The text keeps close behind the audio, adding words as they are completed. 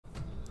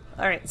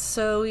Alright,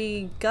 so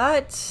we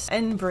got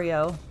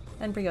Embryo.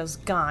 Embryo's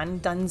gone.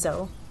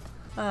 Dunzo.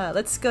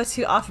 Let's go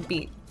to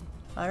Offbeat.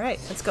 Alright,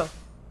 let's go.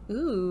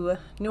 Ooh,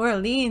 New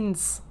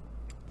Orleans.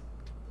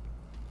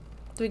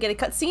 Do we get a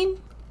cutscene?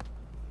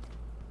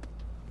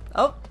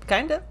 Oh,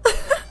 kinda.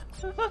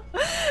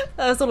 That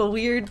was a little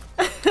weird.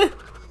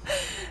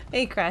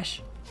 Hey,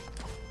 Crash.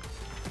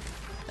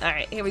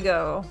 Alright, here we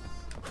go.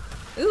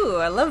 Ooh,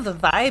 I love the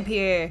vibe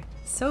here.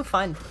 So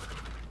fun.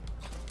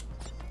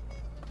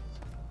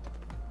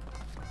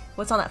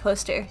 What's on that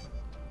poster?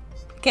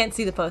 Can't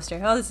see the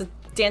poster. Oh, this is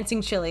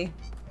Dancing Chili.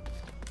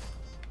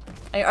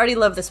 I already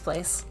love this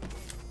place.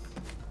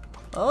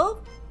 Oh.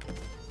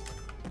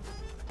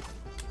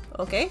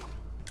 Okay.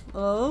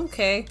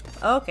 Okay.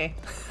 Okay.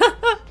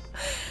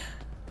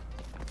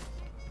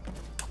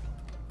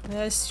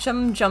 There's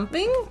some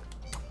jumping?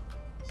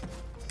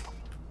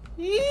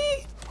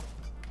 Eee.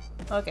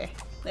 Okay,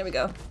 there we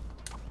go.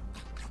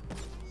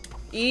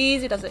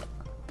 Easy does it.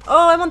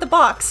 Oh, I want the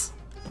box!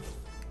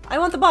 I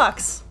want the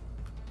box!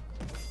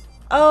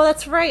 Oh,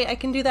 that's right, I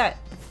can do that.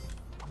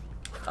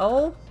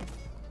 Oh.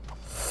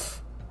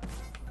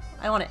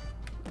 I want it.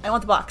 I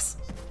want the box.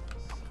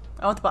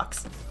 I want the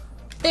box.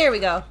 There we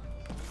go.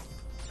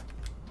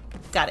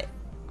 Got it.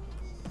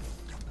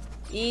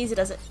 Easy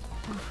does it.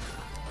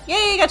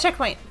 Yay, got a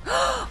checkpoint.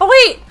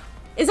 Oh wait!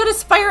 Is that a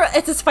Spyro?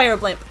 It's a Spyro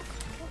blimp.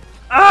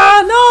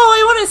 Ah, no!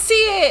 I want to see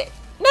it!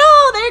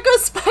 No! There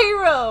goes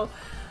Spyro!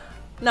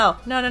 No,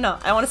 no, no, no.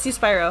 I want to see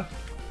Spyro.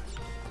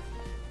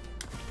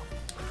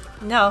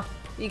 No.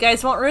 You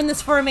guys won't ruin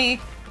this for me.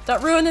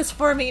 Don't ruin this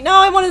for me. No,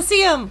 I want to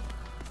see him!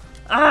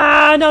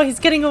 Ah, no, he's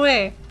getting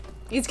away.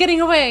 He's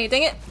getting away.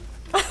 Dang it.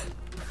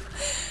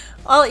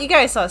 Well, you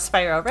guys saw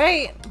Spyro,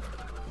 right?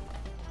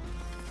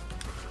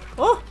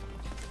 Oh!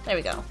 There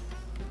we go.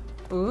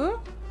 Ooh.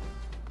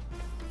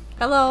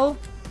 Hello.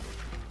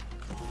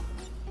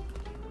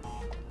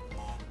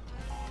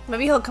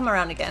 Maybe he'll come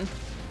around again.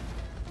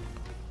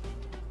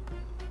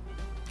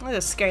 Look at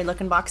those scary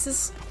looking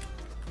boxes.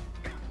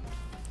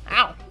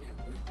 Ow.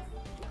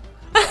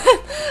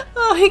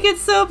 Oh, he gets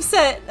so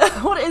upset.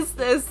 What is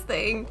this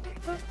thing?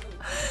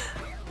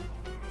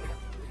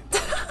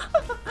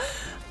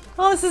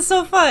 Oh, this is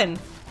so fun.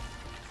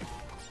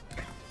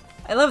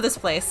 I love this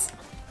place.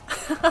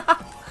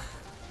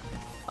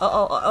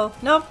 Uh-oh, uh-oh.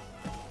 Nope.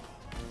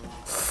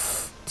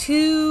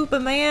 Tuba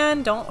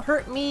man, don't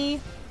hurt me.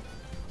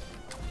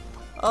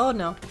 Oh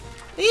no.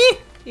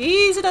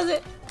 Easy does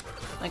it.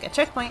 Okay,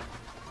 checkpoint.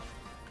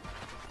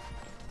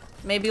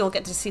 Maybe we'll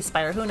get to see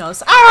Spyro, who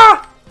knows.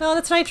 Ah! No,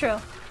 that's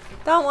Nitro.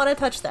 Don't want to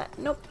touch that.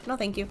 Nope, no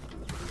thank you.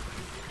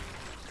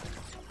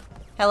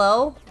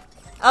 Hello?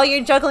 Oh,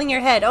 you're juggling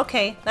your head.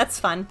 Okay, that's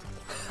fun.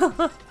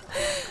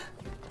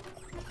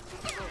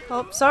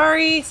 Oh,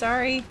 sorry,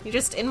 sorry. You're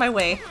just in my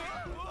way.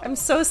 I'm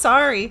so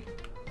sorry.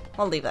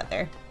 I'll leave that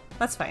there.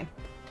 That's fine.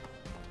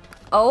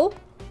 Oh?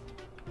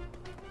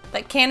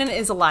 That cannon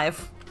is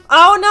alive.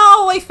 Oh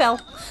no, I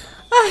fell.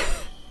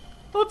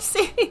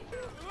 Whoopsie.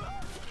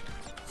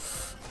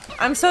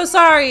 I'm so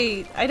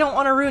sorry. I don't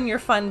want to ruin your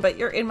fun, but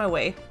you're in my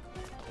way.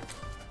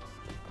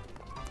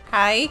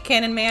 Hi,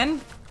 Cannon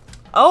Man.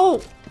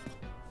 Oh!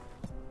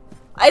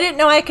 I didn't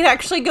know I could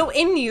actually go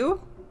in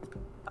you.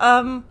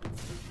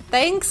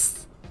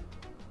 Thanks.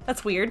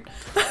 That's weird.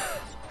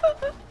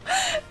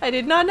 I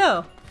did not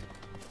know.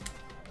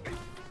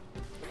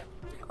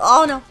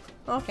 Oh no.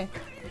 Okay.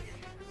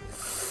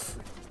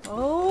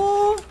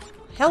 Oh,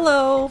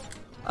 hello.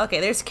 Okay,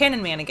 there's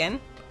Cannon Man again.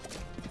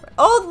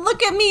 Oh,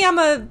 look at me, I'm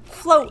a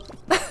float.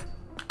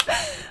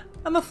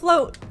 I'm a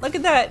float. Look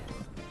at that.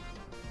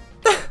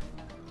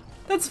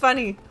 That's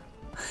funny.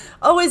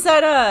 Oh, is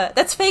that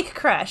that's fake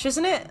Crash,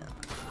 isn't it?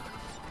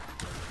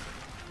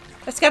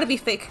 That's gotta be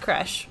fake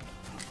Crash.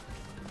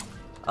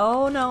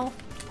 Oh no.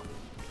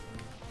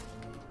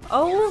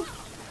 Oh.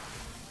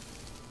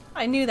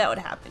 I knew that would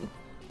happen.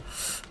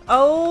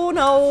 Oh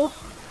no.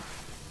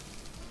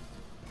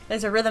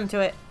 There's a rhythm to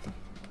it.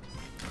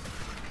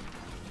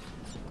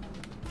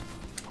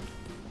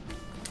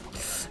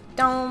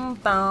 Dum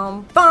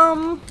bum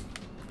bum.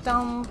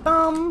 Dum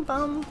bum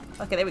bum.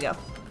 Okay, there we go.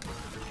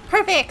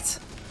 Perfect!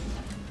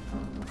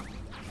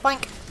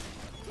 Boink.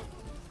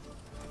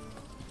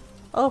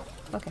 Oh,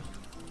 okay.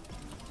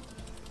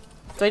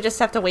 Do I just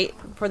have to wait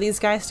for these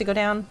guys to go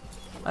down?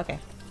 Okay.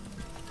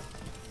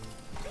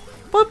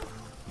 Boop!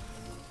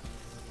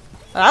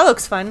 Oh, that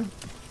looks fun.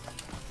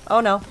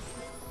 Oh no.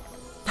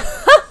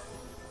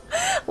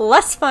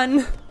 Less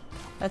fun.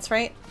 That's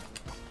right.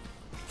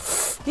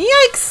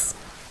 Yikes!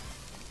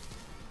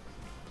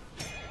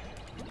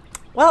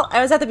 Well,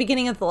 I was at the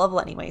beginning of the level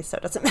anyway, so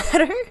it doesn't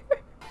matter.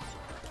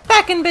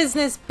 Back in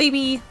business,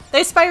 baby!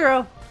 There's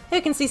Spyro!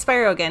 Who can see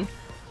Spyro again?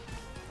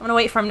 I'm gonna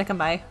wait for him to come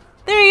by.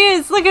 There he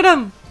is! Look at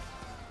him!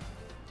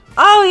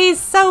 Oh, he's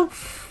so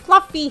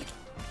fluffy!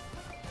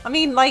 I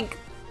mean, like,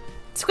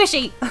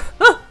 squishy!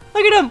 Look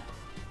at him!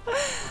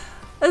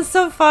 That's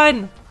so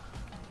fun!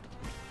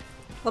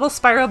 Little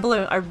Spyro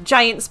balloon, or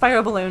giant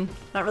Spyro balloon.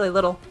 Not really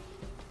little.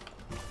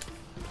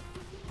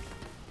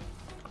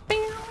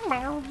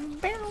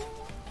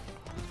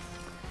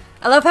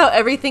 I love how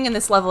everything in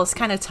this level is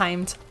kind of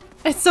timed.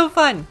 It's so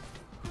fun.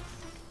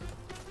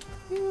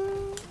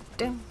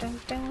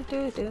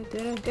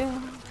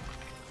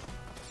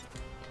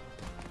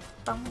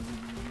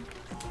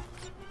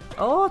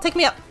 Oh, take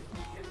me up.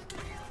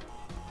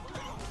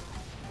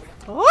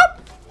 Whoop!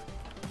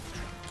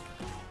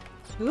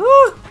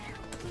 Ooh!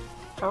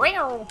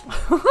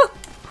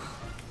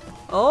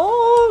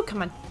 Oh,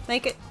 come on.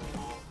 Make it.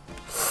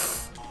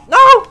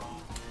 No!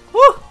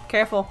 Woo!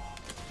 Careful.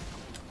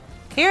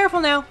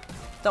 Careful now.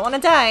 Don't want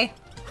to die.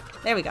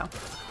 There we go.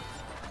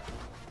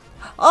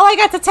 Oh, I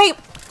got the tape!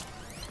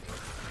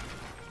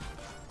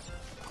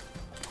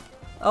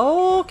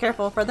 Oh,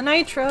 careful for the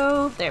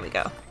nitro. There we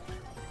go.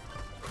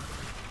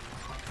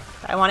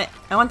 I want it.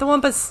 I want the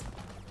Wumpas.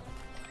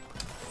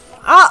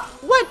 Ah!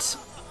 What?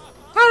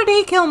 How did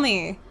he kill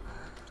me?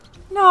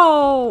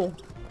 No!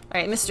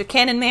 Alright, Mr.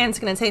 Cannon Man's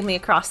gonna take me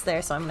across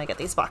there, so I'm gonna get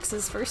these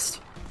boxes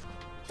first.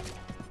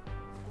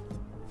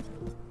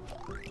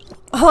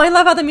 Oh, I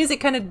love how the music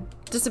kind of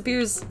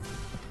disappears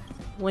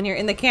when you're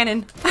in the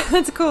cannon.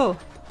 That's cool.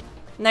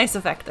 Nice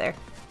effect there.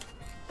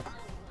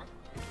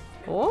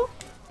 Oh?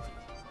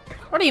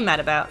 What are you mad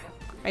about?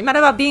 Are you mad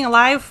about being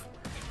alive?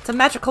 It's a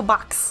magical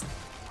box.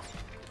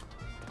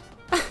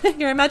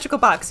 You're a magical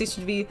box. You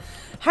should be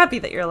happy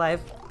that you're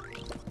alive.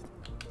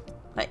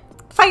 Right.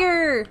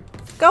 Fire!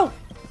 Go!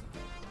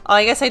 Oh,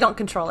 I guess I don't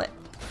control it.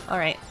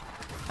 Alright.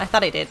 I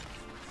thought I did.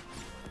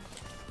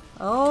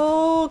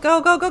 Oh,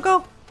 go, go, go,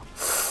 go!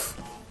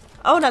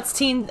 Oh, that's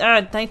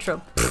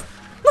Nitro.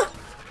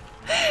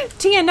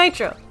 Tea and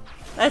Nitro.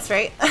 That's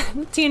right.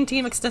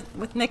 TNT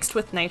mixed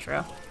with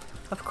Nitro.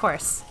 Of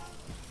course.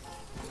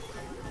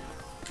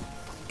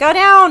 Go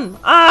down!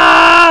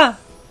 Ah!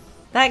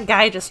 That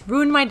guy just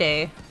ruined my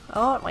day.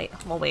 Oh, wait.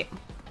 We'll wait.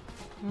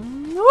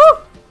 Woo!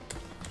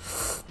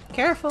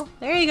 Careful.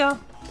 There you go.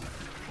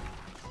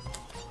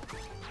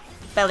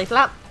 Belly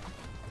flop.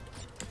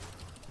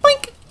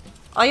 Boink!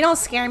 Oh, you don't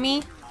scare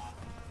me.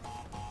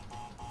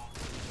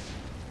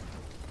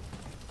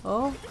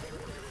 Oh.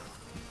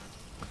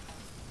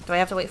 Do I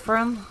have to wait for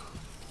him?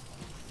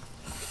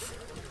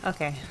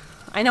 Okay.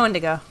 I know when to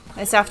go.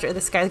 It's after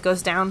this guy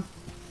goes down.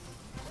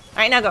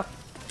 Alright, now go.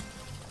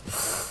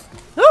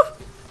 Woo!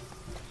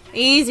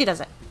 Easy does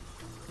it.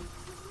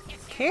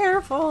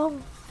 Careful.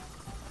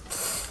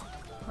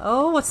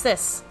 Oh, what's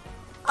this?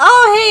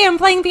 Oh, hey, I'm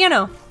playing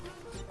piano.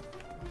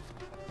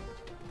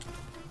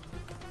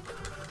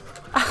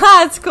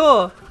 Aha, it's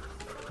cool.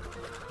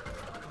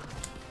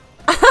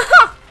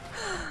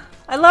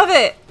 I love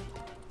it.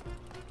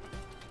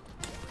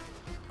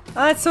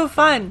 Oh, that's so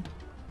fun.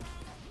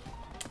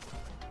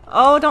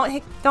 Oh,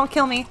 don't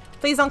kill me.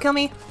 Please don't kill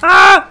me.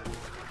 Ah!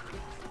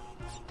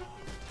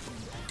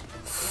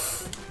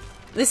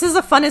 This is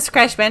the funnest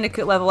Crash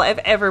Bandicoot level I've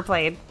ever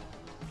played.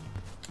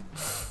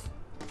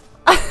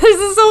 This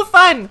is so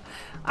fun.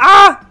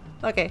 Ah!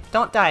 Okay,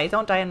 don't die.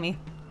 Don't die on me.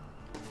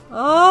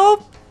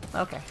 Oh!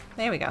 Okay,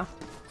 there we go.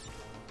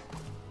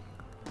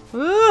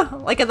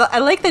 Ooh, I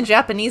like the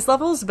Japanese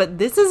levels, but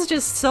this is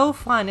just so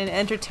fun and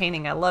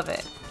entertaining. I love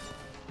it.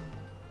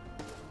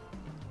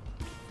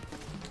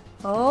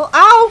 Oh,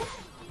 ow!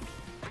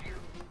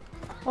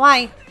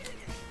 Why?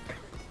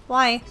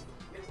 Why?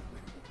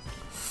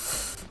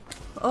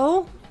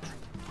 Oh.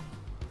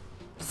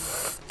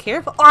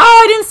 Careful. Oh,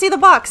 I didn't see the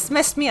box.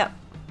 Messed me up.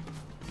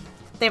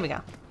 There we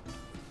go.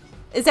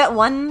 Is that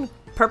one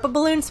purple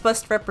balloon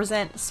supposed to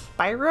represent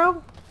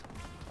Spyro?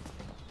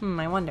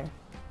 I wonder.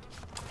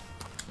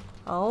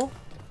 Oh.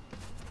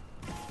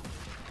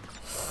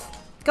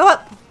 Go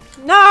up!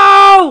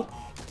 No!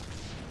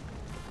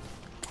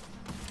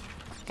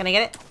 Can I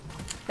get it?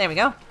 There we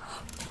go.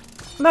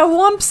 My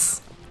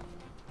whumps!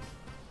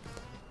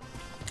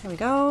 There we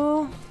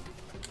go.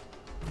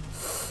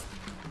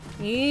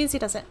 Easy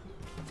does it.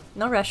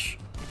 No rush.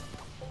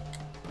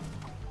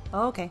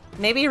 Okay.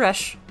 Maybe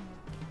rush.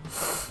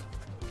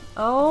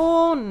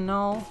 Oh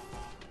no.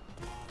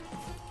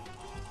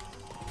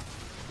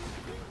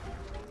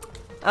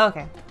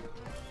 Okay.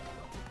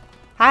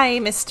 Hi,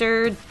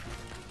 Mr.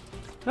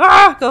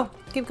 Ah! Go!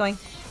 Keep going.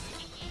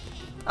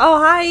 Oh,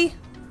 hi!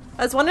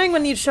 I was wondering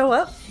when you'd show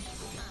up.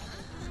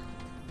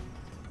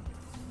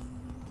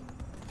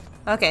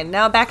 Okay,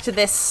 now back to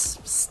this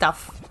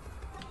stuff.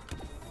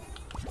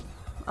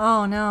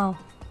 Oh no.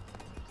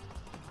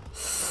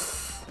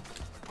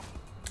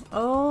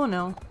 Oh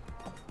no.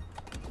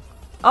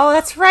 Oh,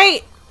 that's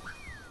right!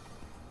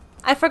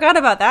 I forgot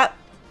about that.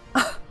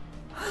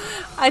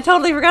 I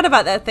totally forgot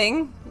about that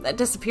thing that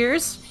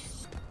disappears.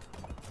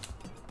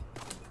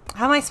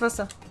 How am I supposed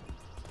to...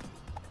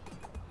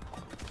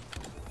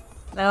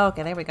 Oh,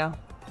 okay, there we go.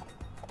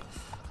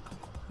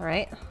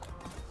 Alright.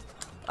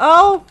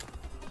 Oh!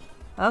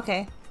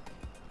 Okay.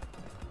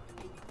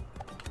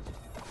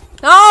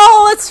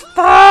 Oh, let's...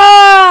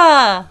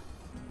 I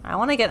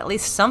want to get at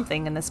least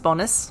something in this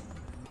bonus.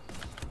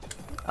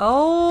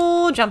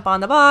 Oh, jump on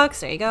the box.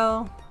 There you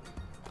go.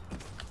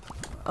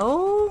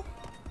 Oh.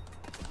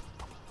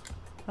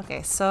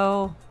 Okay,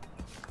 so...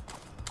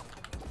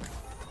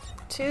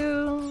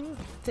 2...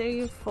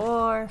 3,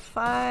 4,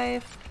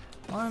 5.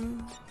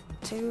 1,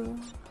 2,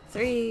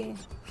 3,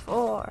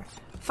 4,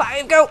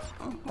 5. Go!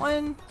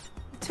 1,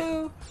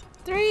 2,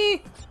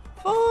 3,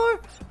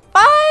 4,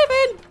 5,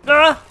 and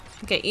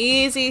okay,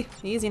 easy,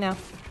 easy now.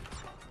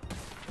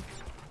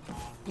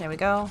 There we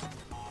go.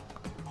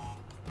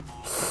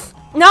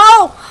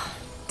 No!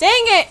 Dang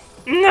it!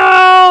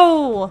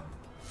 No!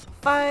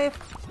 5.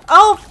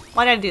 Oh!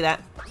 Why did I do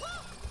that?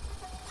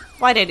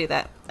 Why did I do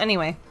that?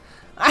 Anyway,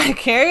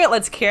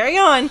 let's carry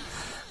on.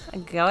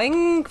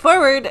 Going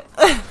forward.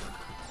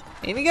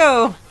 Here we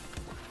go.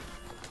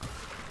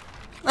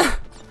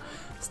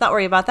 Let's not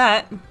worry about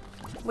that.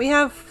 We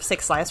have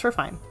 6 lives. We're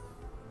fine.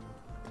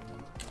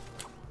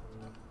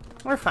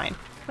 We're fine.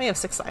 We have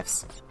 6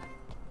 lives.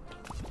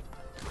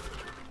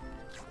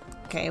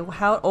 Okay,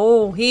 how?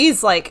 Oh,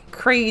 he's like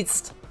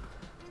crazed.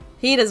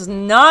 He does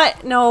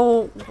not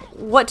know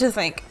what to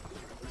think.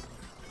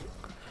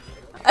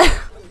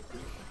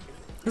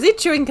 Is he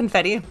chewing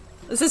confetti?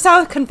 Is this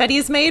how confetti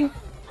is made?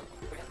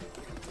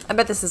 I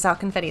bet this is how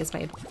confetti is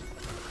made.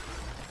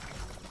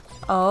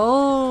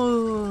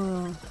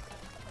 Oh.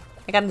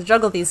 I gotta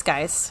juggle these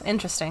guys.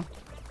 Interesting.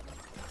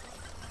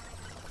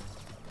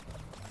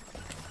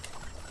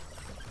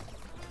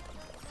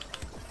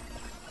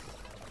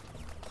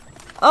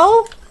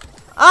 Oh!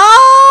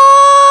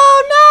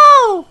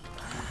 Oh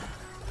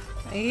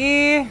no!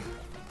 Yeah.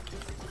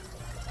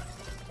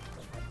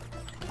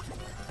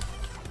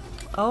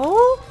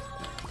 Oh?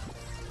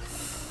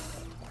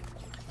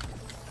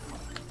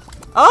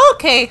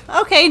 Okay,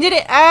 okay, did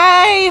it.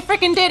 I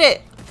freaking did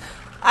it.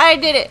 I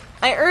did it.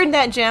 I earned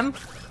that gem.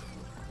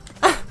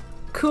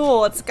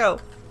 Cool, let's go.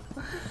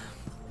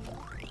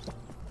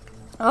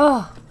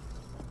 Oh.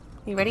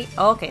 You ready?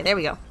 Okay, there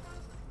we go.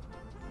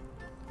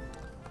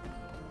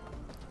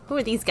 Who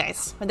are these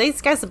guys? Are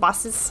these guys the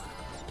bosses?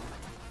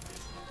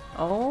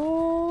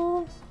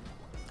 Oh.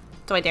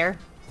 Do I dare?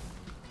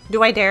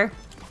 Do I dare?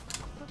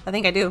 I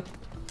think I do.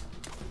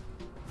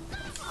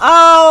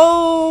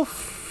 Oh,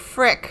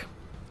 frick.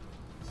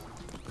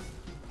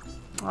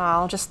 Oh,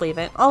 I'll just leave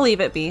it. I'll leave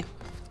it be.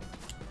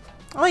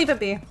 I'll leave it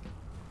be.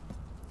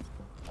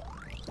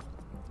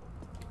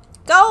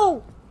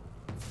 Go!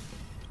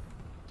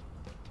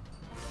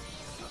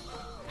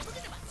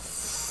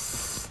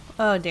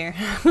 Oh dear.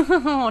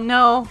 Oh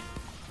no.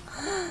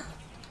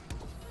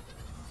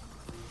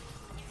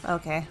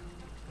 Okay.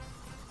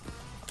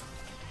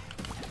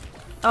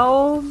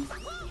 Oh.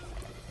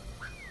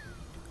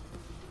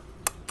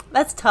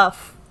 That's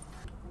tough.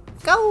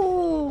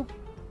 Go!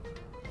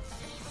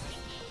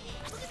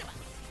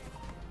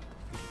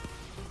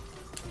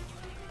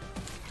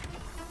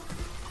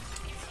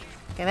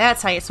 Okay,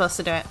 that's how you're supposed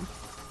to do it.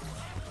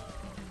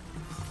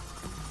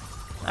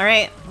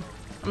 Alright.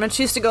 I'm gonna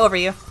choose to go over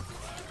you.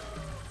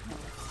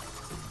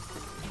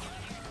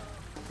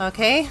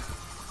 Okay.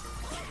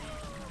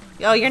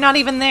 Oh, you're not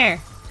even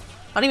there.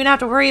 I don't even have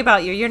to worry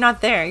about you. You're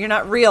not there. You're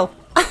not real.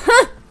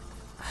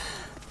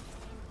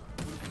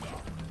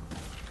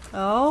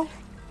 Oh.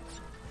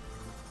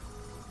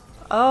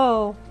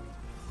 Oh.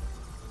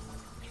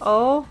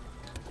 Oh.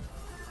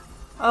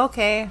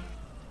 Okay.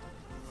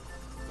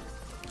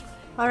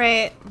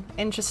 Alright.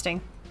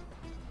 Interesting.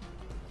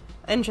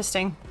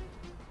 Interesting.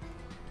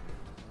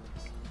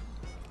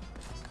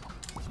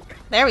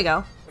 There we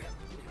go.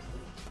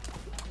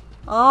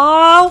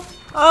 Oh!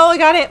 Oh, I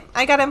got it!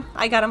 I got him!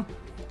 I got him.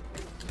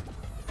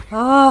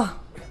 Oh.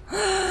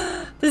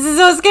 This is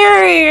so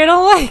scary! I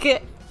don't like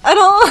it! I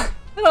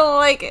don't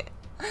like it.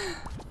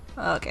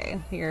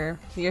 Okay,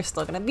 you're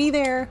still gonna be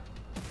there.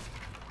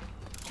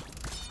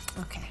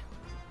 Okay.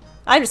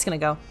 I'm just gonna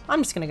go.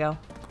 I'm just gonna go.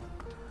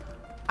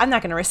 I'm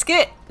not gonna risk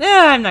it.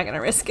 I'm not gonna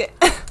risk it.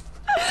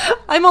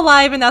 I'm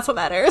alive and that's what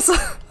matters.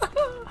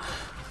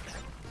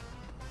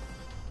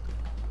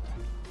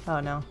 Oh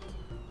no.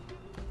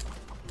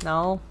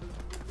 No.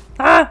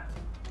 Ah!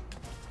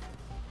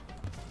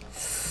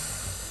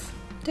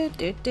 Do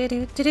do do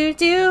do do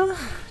do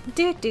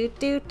do do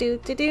do do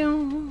do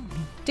do.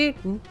 Do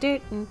do do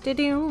do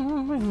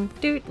do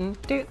do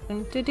do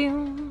do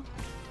do.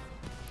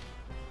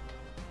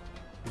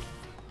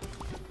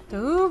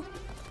 Ooh.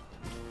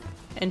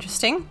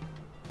 Interesting.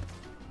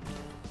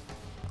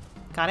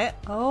 Got it.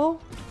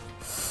 Oh.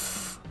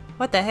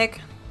 What the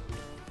heck?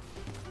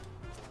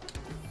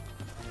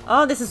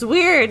 Oh, this is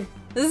weird.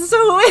 This is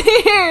so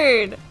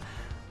weird.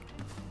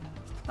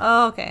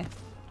 Oh, okay.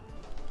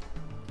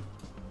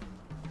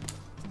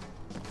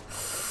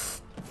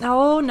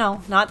 Oh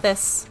no, not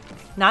this.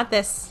 Not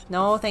this.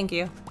 No, thank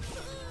you.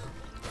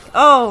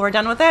 Oh, we're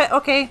done with that?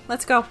 Okay,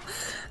 let's go.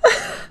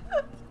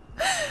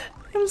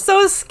 I'm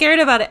so scared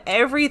about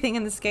everything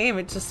in this game.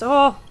 It's just,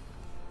 oh.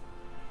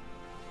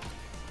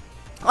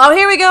 Oh,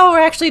 here we go.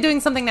 We're actually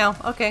doing something now.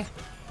 Okay.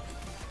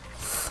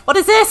 What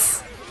is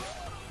this?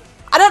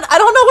 I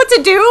don't know what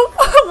to do.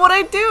 What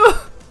I do?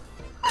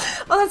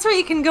 Oh, that's right.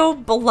 You can go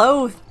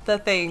below the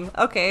thing.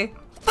 Okay.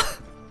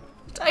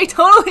 I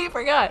totally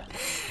forgot.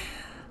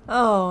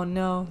 Oh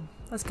no.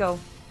 Let's go.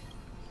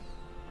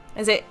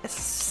 Is it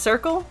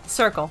circle?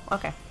 Circle.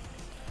 Okay.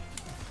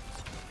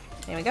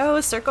 There we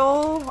go,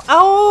 circle.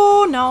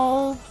 Oh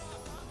no!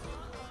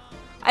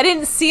 I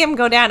didn't see him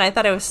go down, I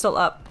thought I was still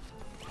up.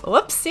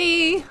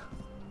 Whoopsie!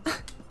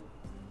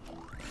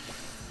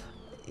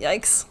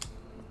 Yikes.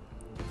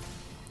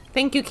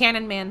 Thank you,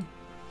 Cannon Man.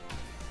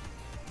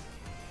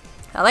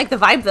 I like the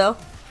vibe though.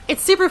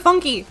 It's super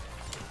funky.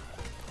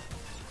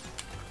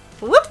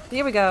 Whoop!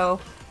 Here we go.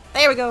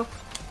 There we go.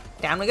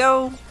 Down we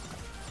go.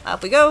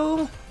 Up we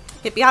go.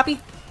 Hippy hoppy.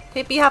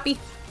 Hippy hoppy.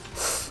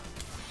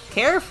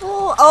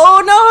 Careful.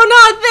 Oh no,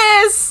 not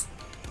this!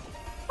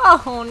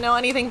 Oh no,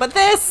 anything but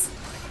this.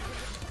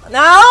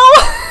 No!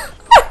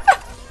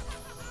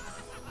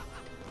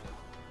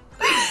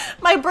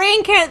 My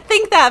brain can't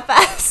think that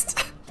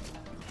fast.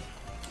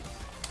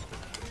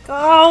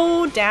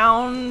 Go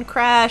down,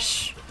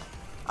 crash.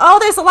 Oh,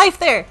 there's a life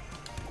there.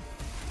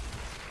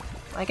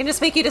 I can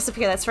just make you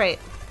disappear, that's right.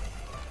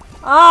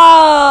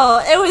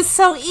 Oh, it was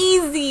so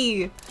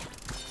easy.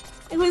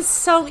 It was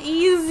so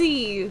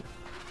easy.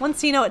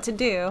 Once you know what to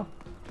do.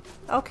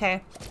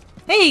 Okay.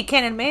 Hey,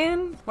 Cannon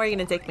Man. Where are you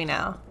gonna take me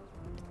now?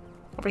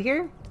 Over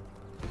here?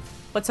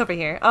 What's over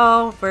here?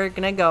 Oh, we're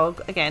gonna go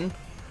again.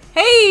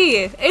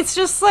 Hey! It's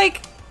just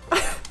like...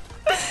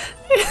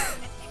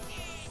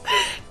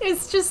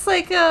 it's just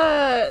like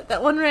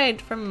that one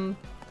ride from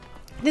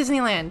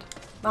Disneyland.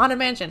 The Haunted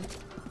Mansion.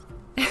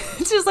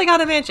 It's just like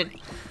Haunted Mansion.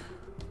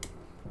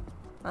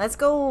 Let's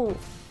go.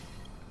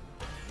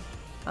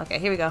 Okay,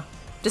 here we go.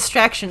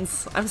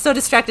 Distractions. I'm so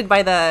distracted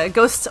by the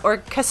ghost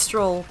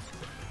orchestral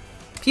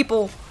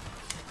people.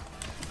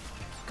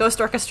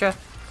 Ghost orchestra.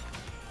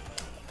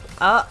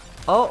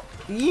 Oh,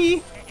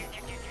 yee.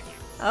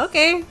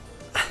 Okay.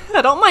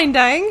 I don't mind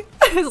dying,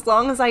 as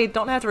long as I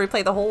don't have to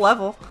replay the whole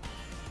level.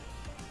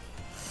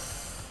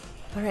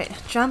 Alright,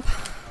 jump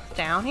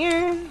down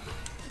here.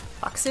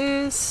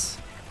 Boxes.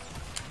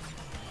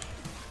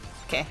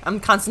 Okay, I'm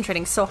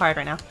concentrating so hard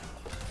right now.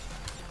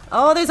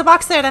 Oh, there's a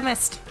box there that I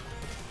missed.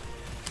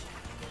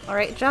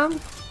 Alright,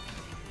 jump.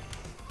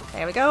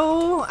 There we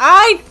go.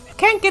 I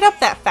can't get up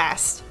that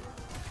fast.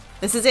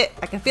 This is it.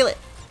 I can feel it.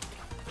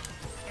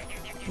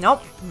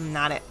 Nope,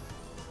 not it.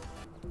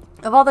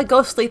 Of all the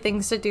ghostly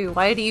things to do,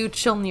 why do you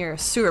chill near a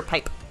sewer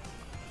pipe?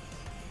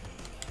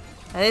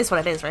 That is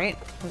what it is, right?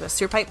 There's a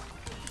sewer pipe.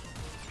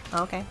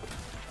 Okay.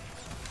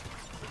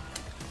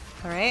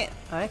 Alright.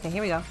 Okay,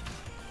 here we go.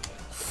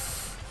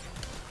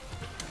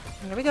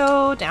 Here we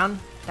go. Down.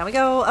 Down we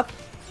go. Up.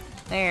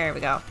 There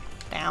we go.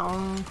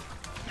 Down.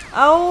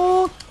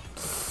 Oh!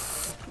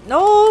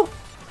 No!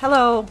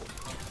 Hello.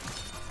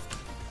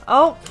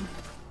 Oh!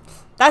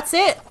 That's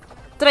it!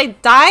 Did I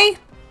die?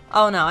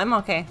 Oh no, I'm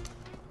okay.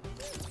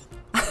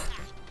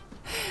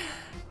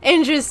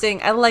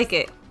 Interesting. I like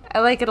it. I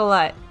like it a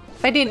lot.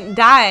 If I didn't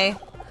die...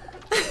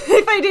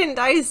 if I didn't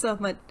die so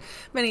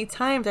many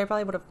times, I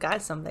probably would have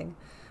got something.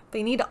 But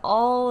you need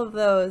all of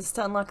those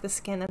to unlock the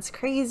skin. That's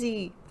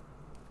crazy.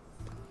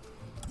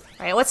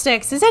 Alright, what's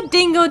next? Is that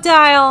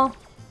Dingodile?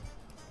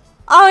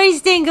 Oh,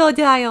 he's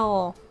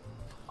Dingodile.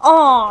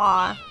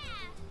 Aww.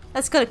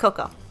 Let's go to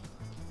Coco.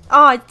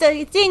 Oh,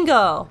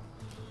 Dingo.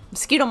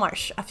 Mosquito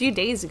Marsh a few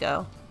days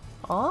ago.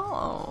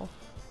 Oh.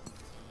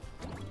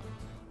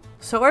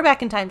 So we're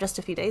back in time just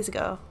a few days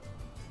ago.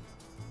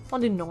 I'll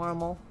do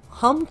normal.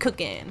 Hum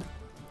cooking.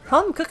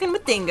 Hum cooking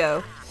with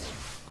Dingo.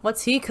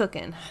 What's he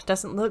cooking?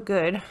 Doesn't look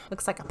good.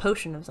 Looks like a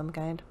potion of some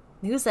kind.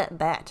 Who's that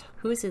bat?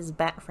 Who's his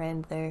bat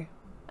friend there?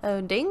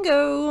 Oh,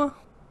 Dingo.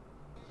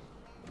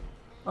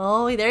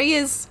 Oh, there he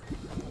is.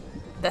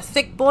 The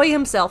thick boy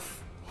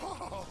himself.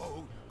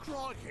 Oh,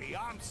 crikey,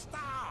 I'm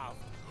starved.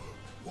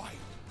 Wait,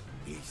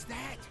 is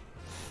that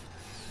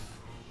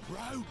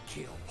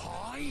roadkill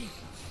pie?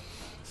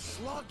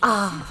 Sluggy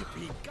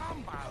centipede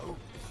gumbo?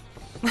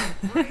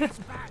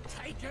 Braised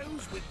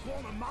potatoes with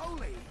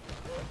guacamole?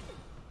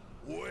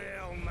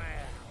 Well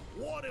now,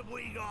 what have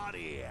we got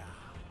here?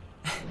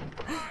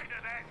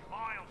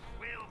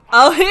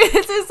 Oh,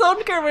 it's his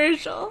own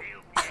commercial.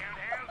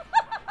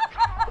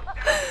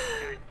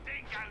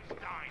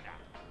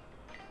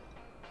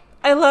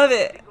 I love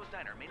it.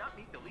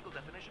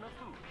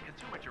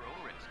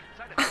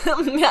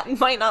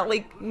 Might not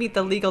meet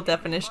the legal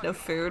definition of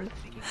food.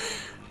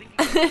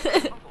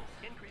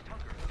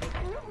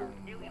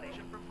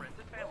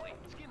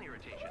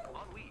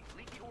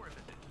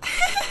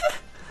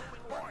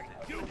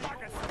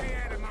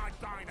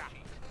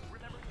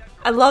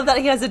 I love that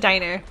he has a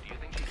diner.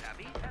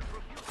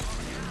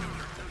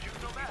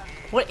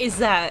 What is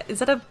that? Is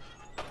that a...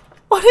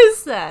 What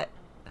is that?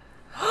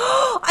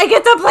 I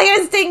get to play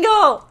as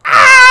Dingo!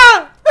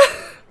 Ah!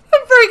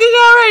 I'm freaking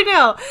out right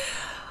now.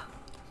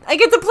 I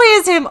get to play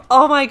as him.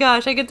 Oh my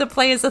gosh, I get to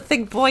play as the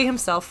thick boy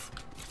himself.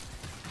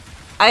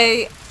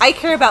 I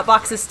care about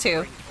boxes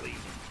too.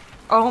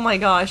 Oh my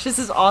gosh, this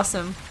is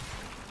awesome.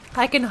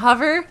 I can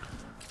hover.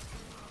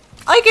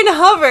 I can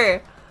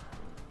hover.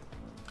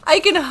 I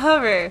can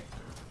hover.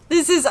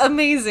 This is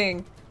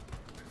amazing.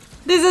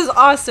 This is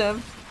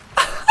awesome.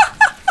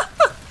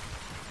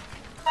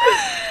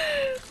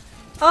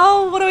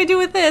 Oh, what do I do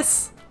with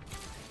this?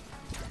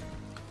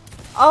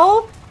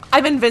 Oh,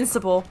 I'm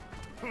invincible.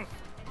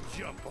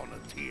 on a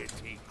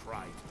TNT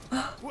crate.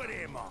 What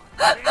am I?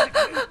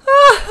 Bandicoot?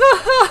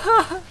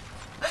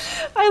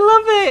 I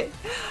love it.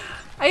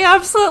 I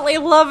absolutely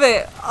love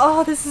it.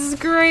 Oh, this is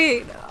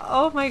great.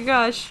 Oh my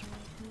gosh.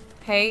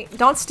 Hey,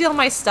 don't steal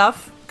my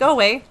stuff. Go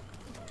away.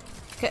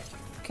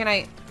 Can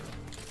I?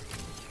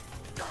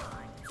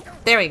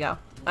 There we go.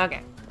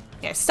 Okay.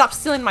 Yeah, stop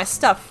stealing my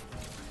stuff,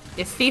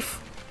 you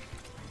thief.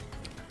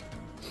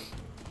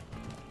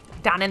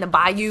 Down in the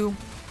bayou.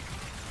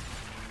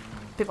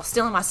 People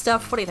stealing my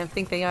stuff? What do you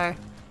think they are?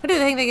 Who do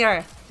they think they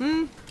are?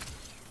 Hmm?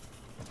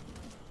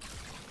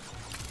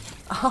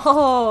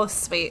 Oh,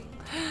 sweet.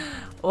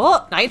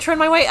 Oh, nitro in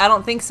my way? I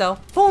don't think so.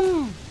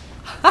 Boom!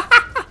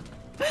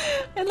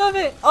 I love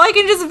it. Oh, I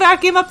can just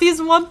vacuum up these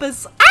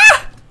wumpas.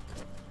 Ah!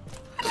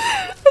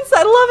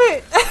 I love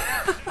it.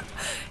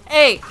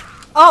 Hey.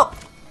 Oh.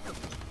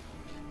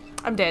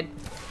 I'm dead.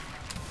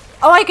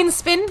 Oh, I can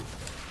spin?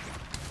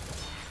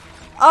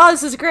 Oh,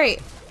 this is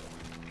great.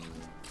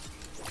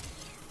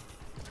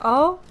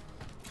 Oh.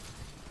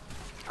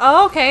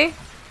 Oh, okay.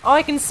 Oh,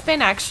 I can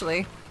spin,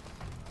 actually.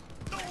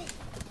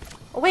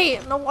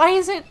 Wait, no, why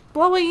is it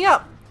blowing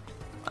up?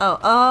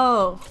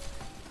 Oh.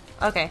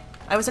 Okay.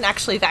 I wasn't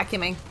actually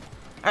vacuuming.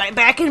 Alright,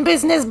 back in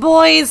business,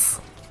 boys!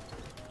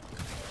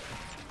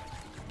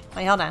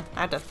 Wait, hold on.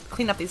 I have to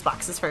clean up these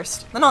boxes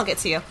first. Then I'll get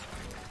to you.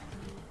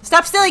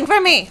 Stop stealing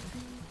from me!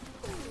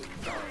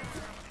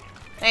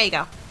 There you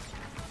go.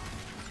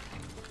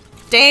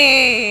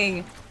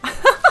 Dang!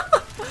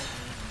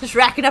 Just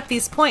racking up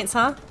these points,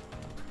 huh?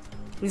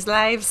 These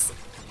lives.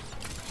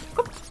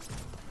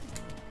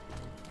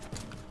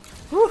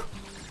 Woo.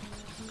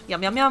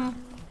 Yum, yum,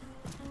 yum.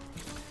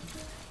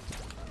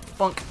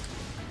 Bonk.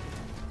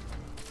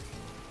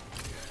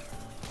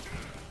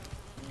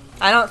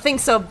 I don't think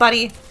so,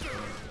 buddy.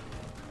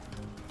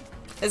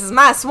 This is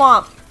my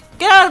swamp.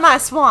 Get out of my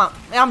swamp.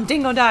 I'm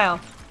Dingodile.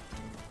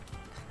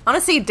 I want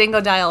to see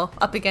Dingodile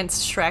up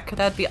against Shrek.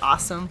 That'd be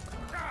awesome.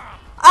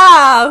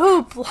 Ah,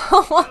 who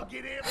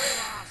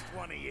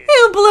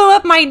blew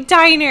up my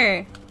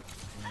diner?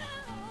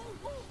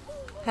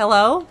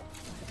 Hello?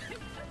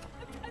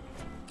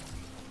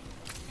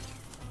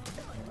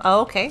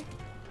 Oh, okay.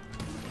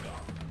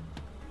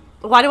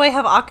 Why do I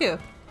have Aku?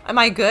 Am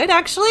I good,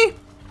 actually?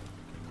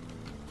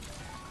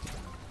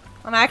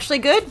 I'm actually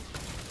good?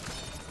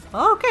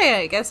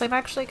 Okay, I guess I'm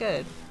actually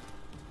good.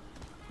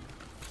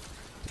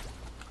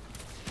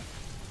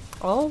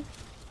 Oh.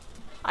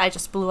 I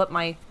just blew up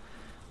my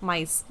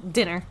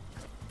dinner.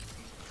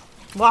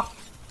 Wow.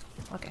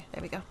 Okay,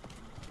 there we go.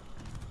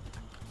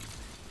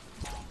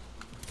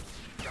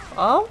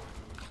 Oh?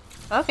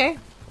 Okay.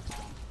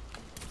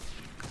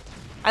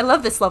 I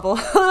love this level.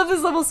 I love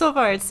this level so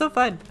far. It's so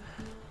fun.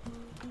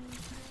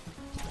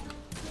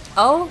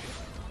 Oh.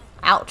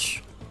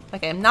 Ouch.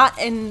 Okay, I'm not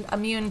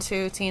immune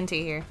to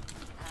TNT here.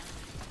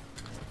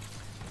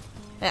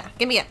 Yeah,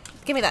 give me it.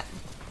 Give me that.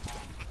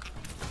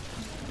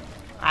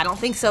 I don't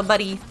think so,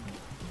 buddy.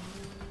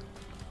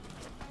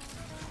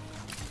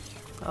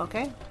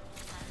 Okay.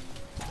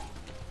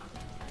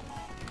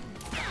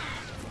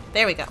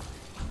 There we go.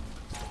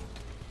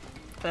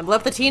 Can I blow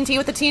up the TNT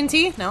with the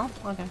TNT? No?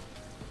 Okay.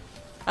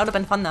 That would have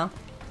been fun, though.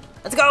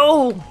 Let's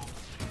go!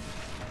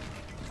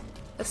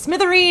 The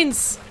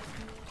smithereens!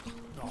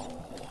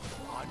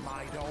 I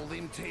made all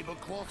them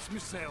tablecloths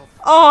myself.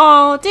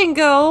 Oh,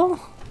 Dingo!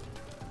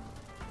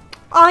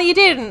 Oh, you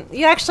didn't.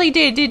 You actually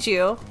did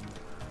you?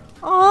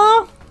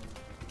 Oh.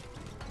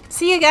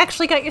 See, you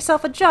actually got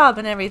yourself a job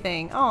and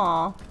everything.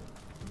 Oh.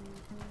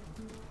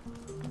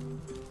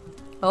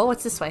 Oh,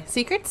 what's this way?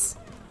 Secrets?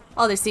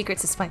 Oh, there's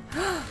secrets this way.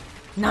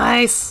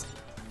 Nice!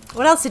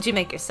 What else did you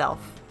make yourself?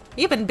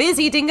 You've been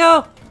busy, Dingo!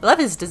 I love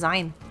his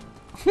design.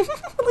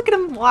 Look at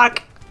him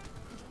walk.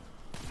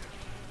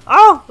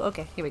 Oh!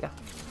 Okay, here we go.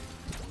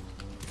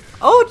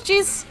 Oh,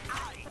 jeez!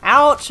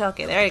 Ouch!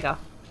 Okay, there you go.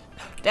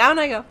 Down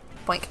I go.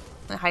 Boink.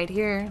 I hide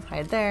here,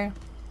 hide there.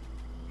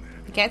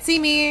 You can't see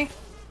me.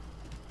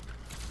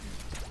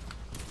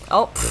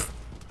 Oh, pfft.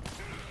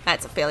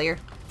 That's a failure.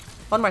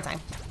 One more time.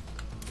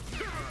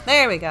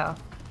 There we go.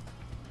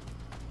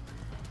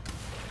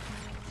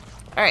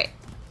 Alright.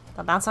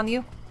 I'll bounce on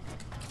you.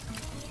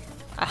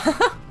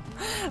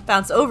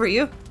 Bounce over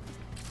you.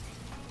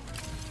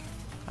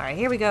 Alright,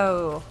 here we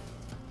go.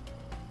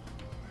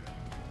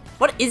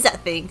 What is that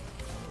thing?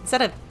 Is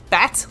that a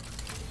bat?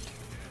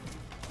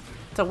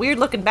 It's a weird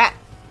looking bat.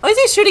 Oh, is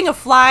he shooting a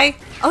fly?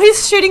 Oh,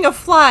 he's shooting a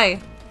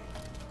fly.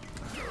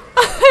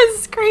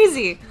 This is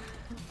crazy.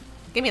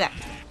 Give me that.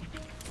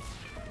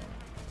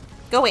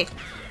 Go away.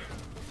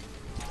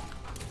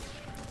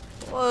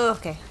 Whoa,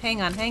 okay,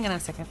 hang on a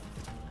second.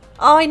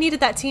 Oh, I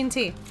needed that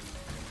TNT.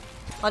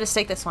 I'll just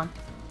take this one.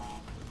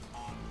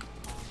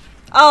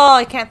 Oh,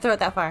 I can't throw it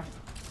that far.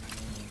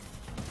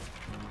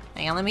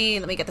 Hang on, let me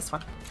get this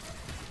one.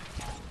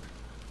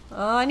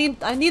 Oh, I need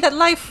that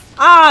life.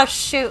 Ah,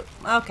 shoot.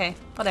 Okay,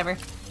 whatever.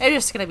 They're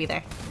just gonna be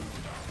there.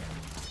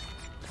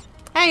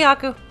 Hey,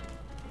 Aku.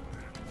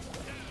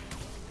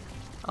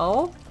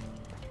 Oh.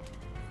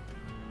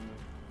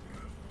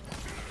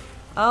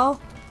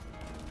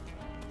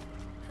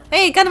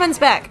 Hey, Gunman's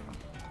back!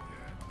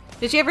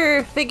 Did you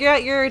ever figure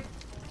out your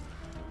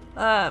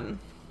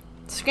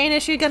screen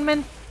issue,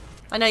 Gunman?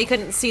 I know you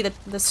couldn't see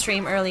the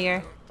stream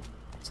earlier,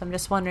 so I'm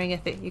just wondering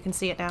if you can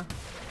see it now.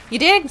 You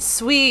did?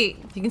 Sweet!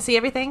 You can see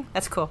everything?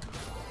 That's cool.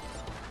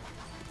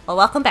 Well,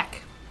 welcome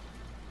back.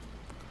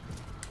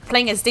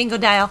 Playing as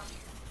Dingodile.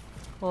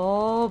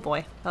 Oh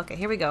boy. Okay,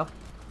 here we go.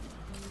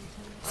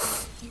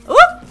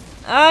 Whoop!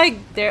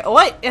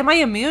 What? Am I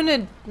immune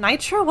to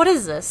nitro? What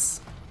is this?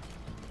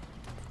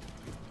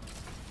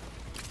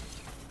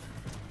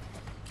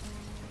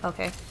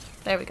 Okay,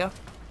 there we go.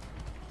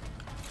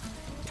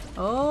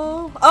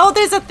 Oh,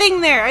 there's a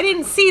thing there! I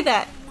didn't see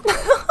that!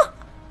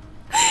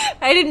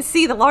 I didn't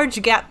see the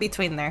large gap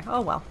between there. Oh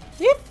well.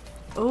 Yep.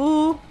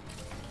 Ooh.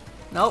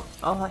 Nope.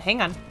 Oh,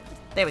 hang on.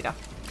 There we go.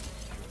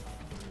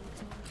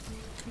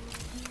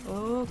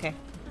 Okay.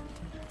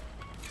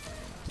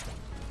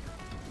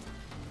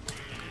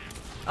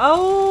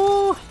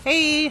 Oh,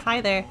 hey, hi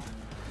there.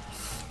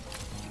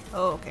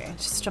 Okay,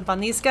 just jump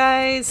on these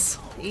guys.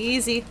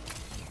 Easy.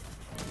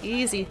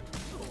 Easy.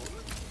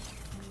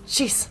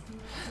 Jeez.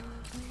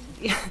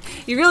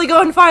 You're really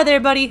going far there,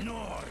 buddy.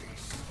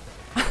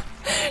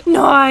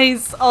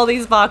 Nice! All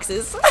these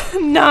boxes.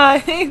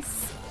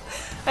 Nice!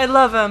 I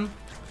love him.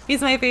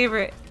 He's my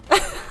favorite.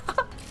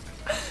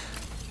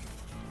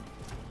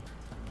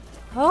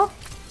 Oh?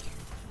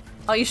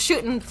 Oh, you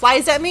shooting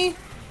flies at me?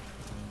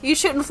 You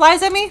shooting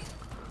flies at me?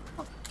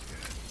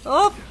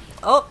 Oh!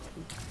 Oh!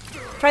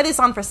 Try this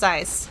on for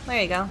size.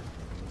 There you go.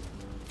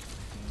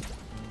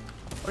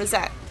 What is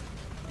that?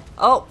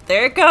 Oh,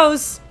 there it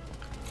goes!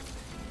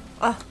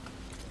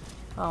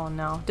 Oh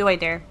no. Do I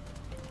dare?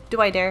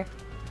 Do I dare?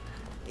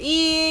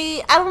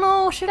 I don't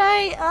know. Should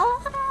I?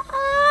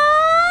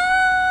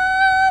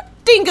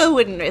 Dingo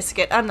wouldn't risk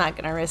it. I'm not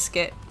gonna risk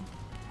it.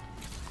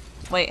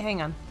 Wait,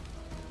 hang on.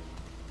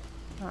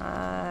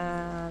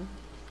 Can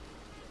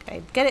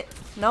I get it?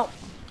 Nope.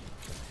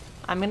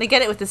 I'm gonna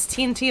get it with this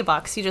TNT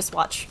box. You just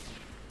watch.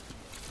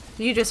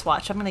 You just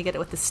watch. I'm gonna get it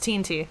with this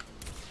TNT.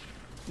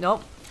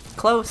 Nope.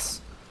 Close.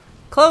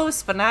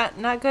 Close, but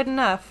not good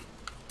enough.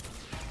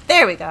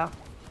 There we go.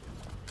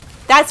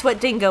 That's what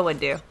Dingo would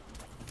do.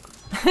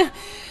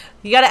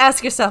 You gotta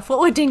ask yourself, what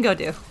would Dingo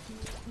do?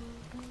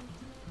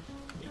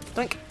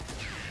 Doink.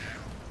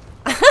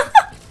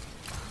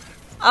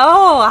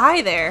 Oh,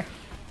 hi there.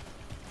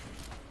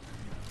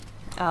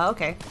 Oh,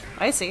 okay.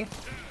 I see.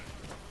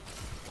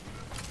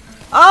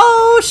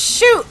 Oh,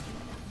 shoot!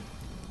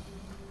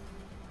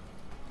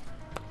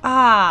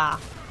 Ah.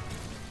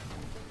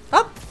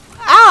 Oh.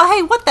 Ow,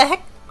 hey, what the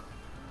heck?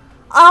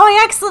 Oh,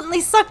 I accidentally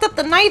sucked up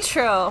the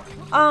nitro.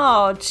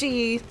 Oh,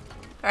 gee.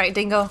 Alright,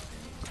 Dingo.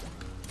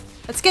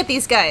 Let's get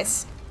these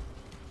guys.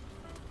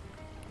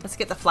 Let's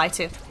get the fly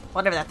too.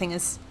 Whatever that thing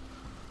is.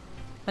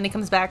 When he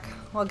comes back,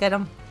 we'll get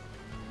him.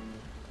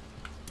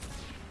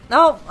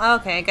 Oh,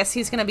 okay, I guess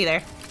he's gonna be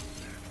there.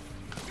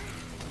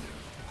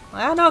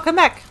 Oh no, come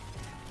back.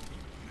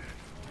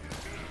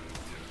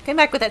 Come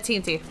back with that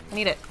TNT. I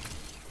need it.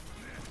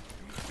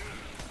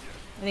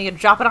 I need you to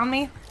drop it on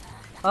me.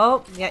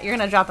 Oh, yeah, you're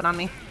gonna drop it on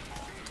me.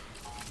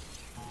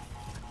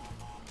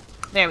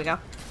 There we go.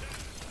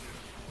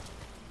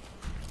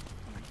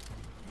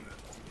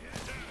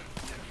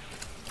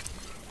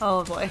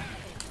 Oh boy.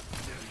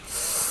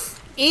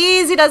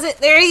 Easy does it.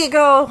 There you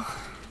go.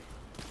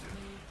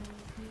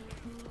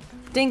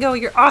 Dingo,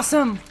 you're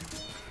awesome.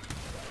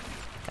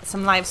 Got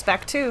some lives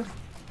back too.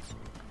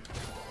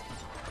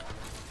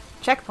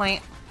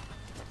 Checkpoint.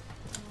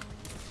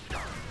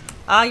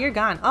 Oh, you're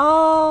gone.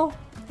 Oh,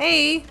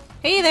 hey.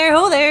 Hey there,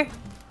 ho there.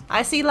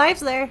 I see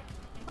lives there.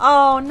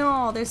 Oh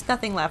no, there's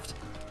nothing left.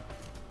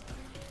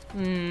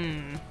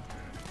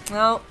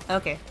 Oh,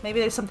 okay. Maybe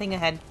there's something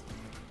ahead.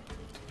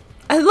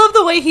 I love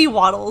the way he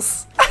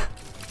waddles.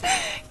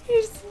 He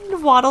just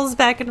waddles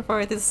back and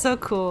forth. It's so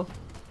cool.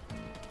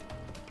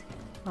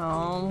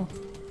 Oh.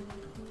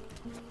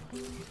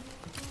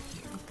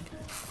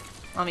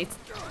 Let me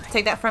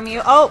take that from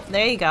you. Oh,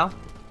 there you go.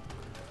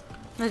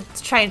 Let's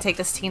try and take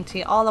this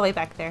TNT all the way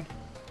back there.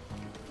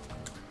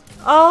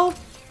 Oh.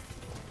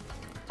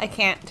 I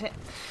can't.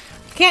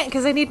 Can't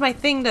because I need my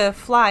thing to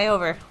fly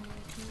over.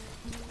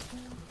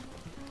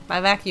 My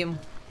vacuum.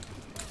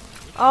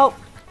 Oh.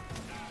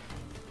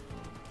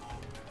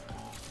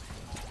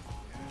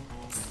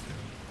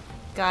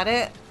 Got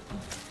it.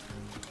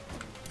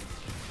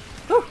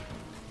 Whew.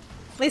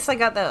 At least I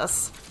got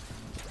those.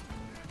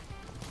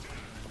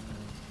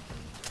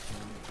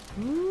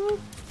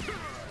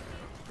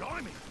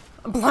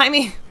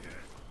 Blimey.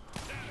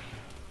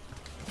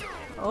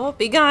 Oh,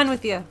 be gone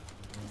with you.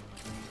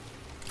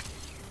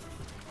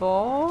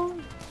 Oh.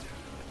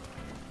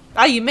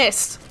 Ah, you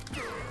missed.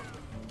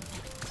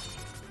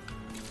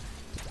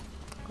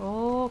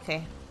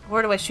 Okay.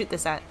 Where do I shoot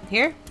this at?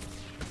 Here?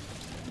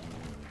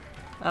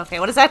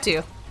 Okay, what does that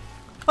do?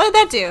 What did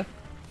that do?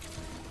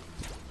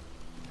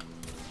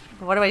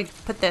 Where do I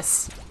put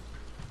this?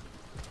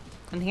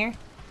 In here?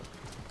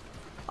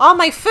 All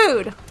my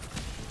food!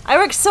 I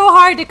worked so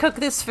hard to cook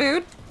this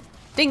food.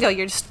 Dingo,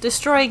 you're just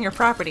destroying your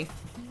property.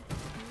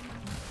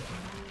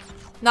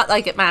 Not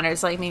like it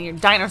matters. Like, I mean, your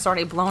dino's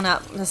already blown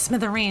up. The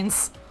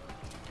smithereens.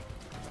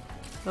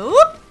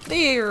 Oop!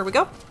 There we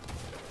go.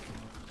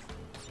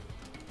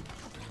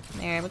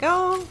 There we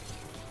go.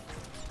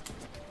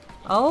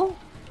 Oh.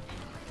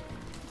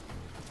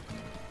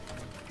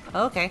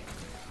 Okay.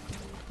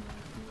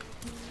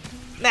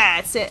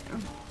 That's it.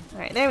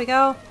 Alright, there we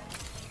go.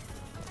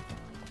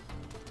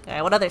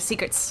 Alright, what other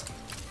secrets?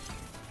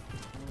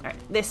 Alright,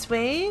 this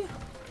way.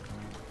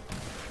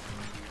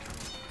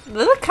 They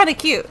look kind of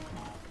cute.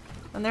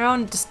 In their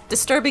own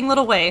disturbing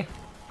little way.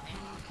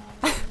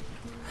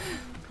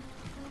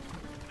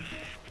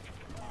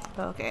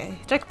 Okay,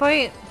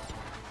 checkpoint.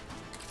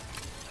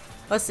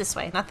 What's this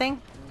way?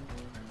 Nothing?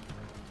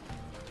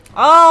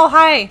 Oh,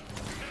 hi!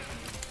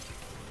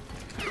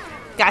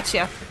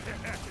 Gotcha.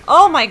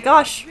 Oh my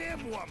gosh!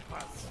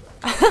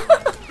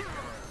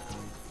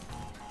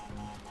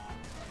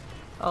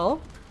 Oh?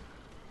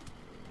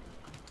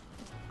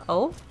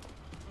 Oh?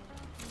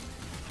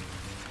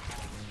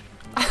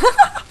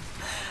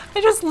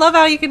 I just love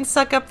how you can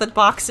suck up the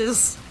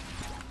boxes.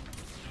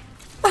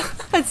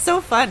 It's so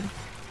fun.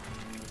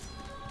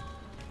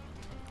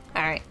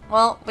 Alright,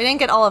 well, we didn't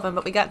get all of them,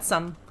 but we got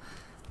some.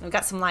 We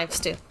got some lives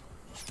too.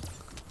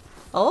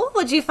 Oh,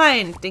 what'd you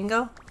find,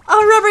 Dingo?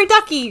 Oh, rubber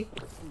ducky!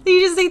 You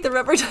just ate the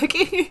rubber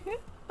ducky.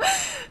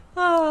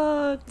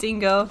 Oh,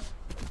 Dingo.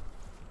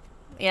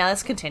 Yeah,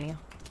 let's continue.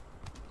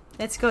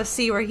 Let's go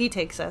see where he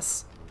takes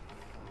us.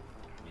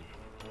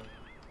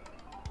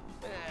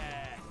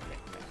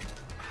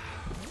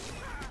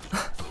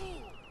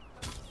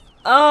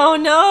 Oh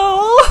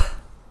no!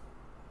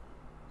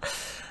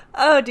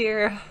 Oh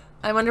dear.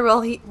 I wonder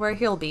where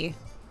he'll be.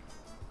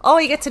 Oh,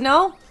 you get to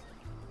know?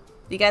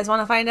 Do you guys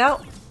want to find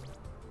out?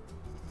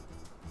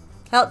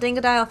 Help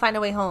Dingodile find a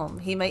way home.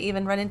 He might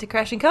even run into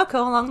Crash and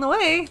Coco along the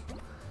way.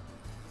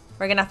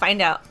 We're gonna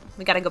find out.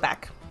 We gotta go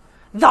back.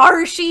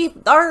 Thar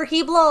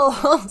he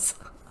blows!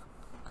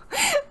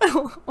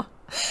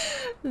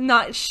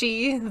 Not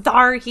she.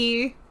 Thar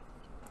he.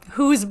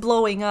 Who's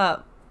blowing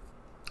up?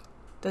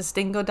 Does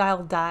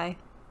Dingodile die?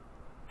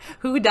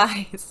 Who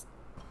dies?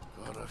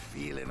 Got a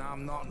feeling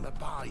I'm not in the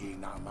bayou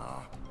no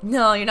more.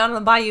 No, you're not in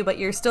the bayou, but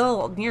you're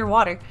still near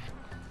water.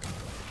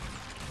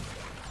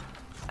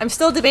 I'm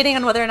still debating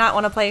on whether or not I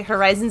want to play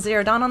Horizon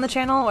Zero Dawn on the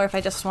channel, or if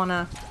I just want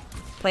to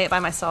play it by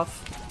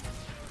myself.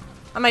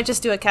 I might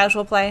just do a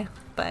casual play,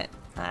 but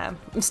I'm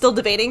still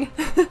debating.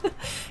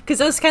 Because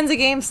those kinds of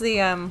games,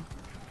 the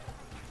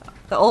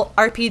old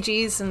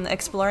RPGs and the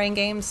exploring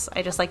games,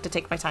 I just like to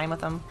take my time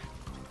with them.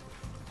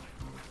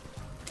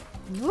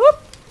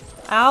 Whoop!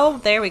 Ow,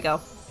 there we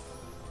go.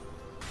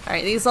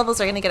 Alright, these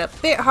levels are gonna get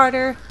a bit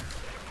harder.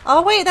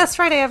 Oh wait, that's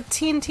right, I have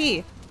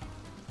TNT.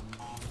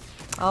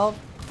 Oh,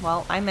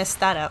 well, I messed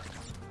that up.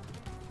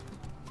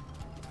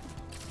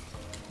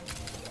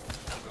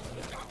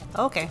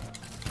 Okay.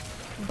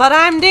 But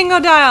I'm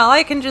Dingodile!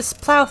 I can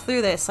just plow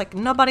through this like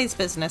nobody's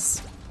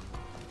business.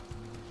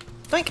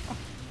 Doink!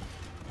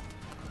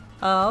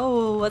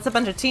 Oh, what's a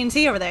bunch of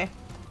TNT over there?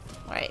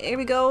 Alright, here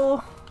we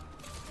go.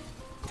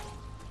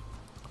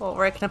 Oh,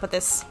 where can I put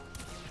this?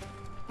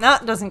 No,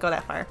 it doesn't go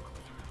that far.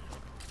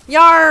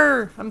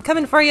 Yar! I'm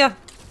coming for you.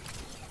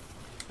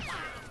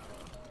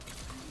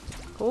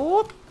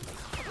 Oh.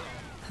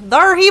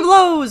 There he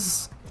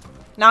blows!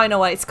 Now I know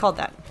why it's called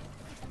that.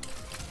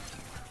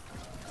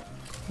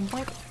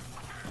 Boink.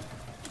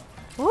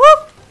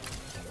 Whoop!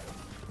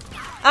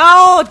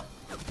 Ow!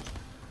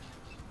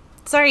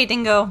 Sorry,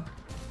 Dingo.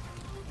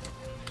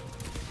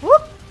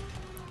 Whoop!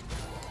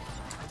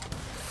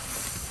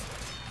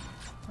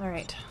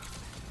 Alright.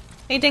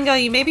 Hey Dingo,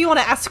 you maybe want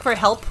to ask for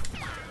help?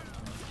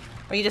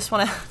 Or you just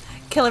want to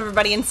kill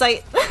everybody in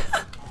sight?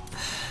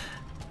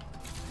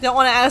 Don't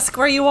want to ask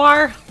where you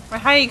are? Or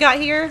how you got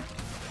here?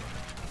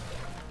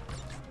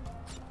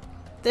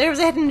 There's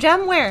a hidden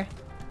gem where?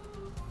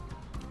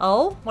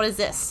 Oh, what is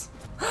this?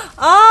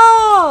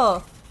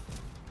 Oh!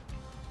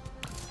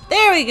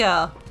 There we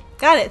go!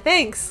 Got it,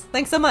 thanks.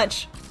 Thanks so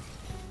much.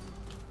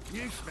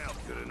 You smell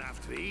good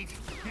enough to eat.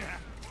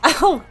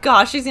 Oh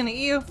gosh, he's gonna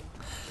eat you.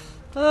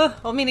 Well,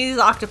 I mean, he's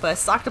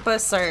octopus.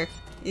 Octopus are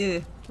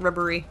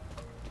rubbery.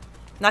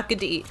 Not good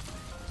to eat.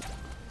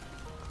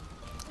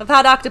 I've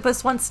had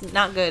octopus once,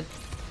 not good.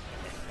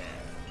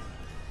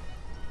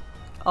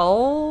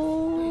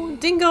 Oh,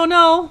 Dingo,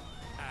 no.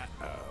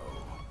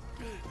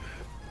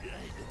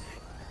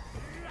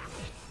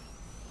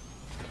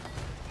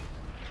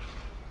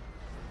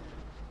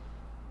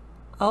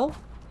 Oh.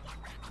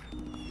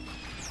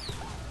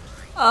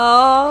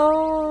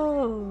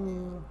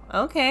 Oh.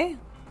 Okay.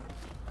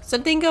 So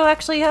Dingo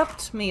actually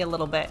helped me a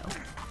little bit.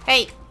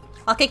 Hey,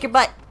 I'll kick your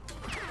butt.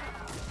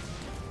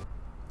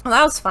 Well,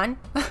 that was fun.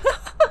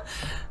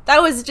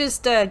 That was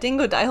just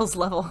Dingodile's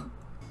level.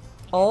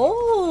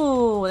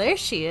 Oh, there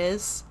she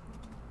is.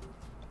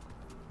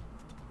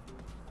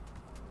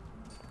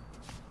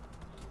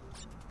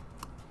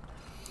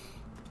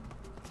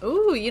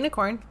 Ooh,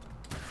 unicorn.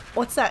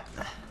 What's that?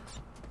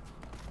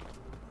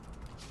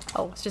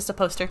 Oh, it's just a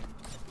poster.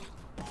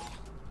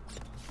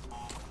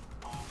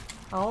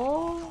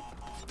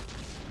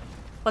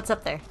 What's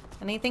up there?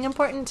 Anything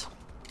important?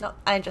 No,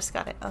 I just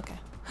got it. Okay.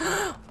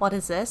 What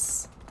is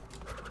this?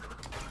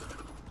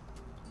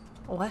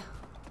 What?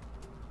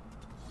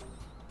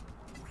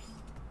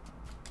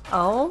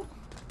 Oh?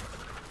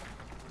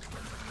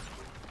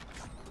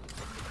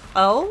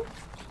 Oh?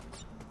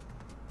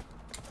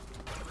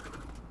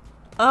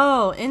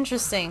 Oh,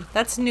 interesting.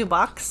 That's a new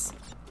box.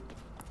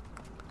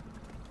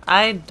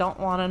 I don't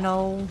want to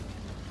know.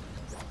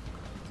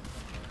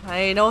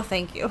 No,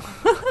 thank you.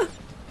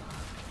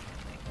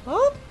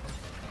 Oh.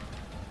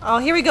 Oh,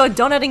 here we go,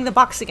 donutting the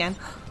box again.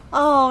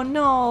 Oh,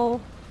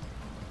 no.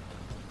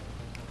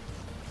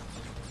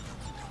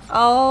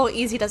 Oh,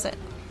 easy does it.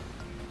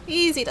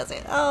 Easy does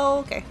it. Oh,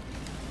 okay.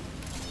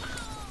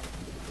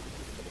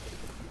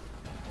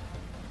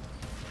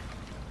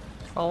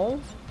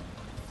 Oh.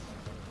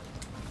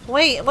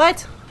 Wait,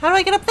 what? How do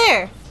I get up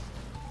there?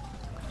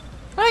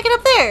 How do I get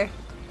up there?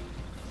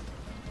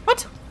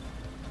 What?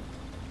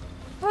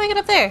 How do I get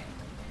up there?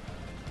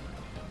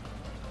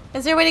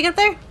 Is there a way to get up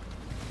there?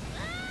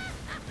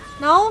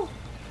 No?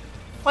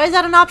 Why is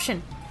that an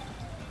option?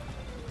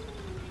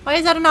 Why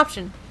is that an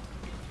option?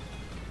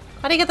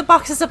 How do you get the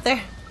boxes up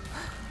there?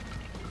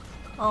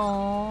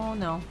 Oh,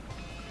 no.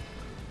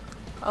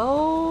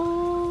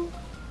 Oh.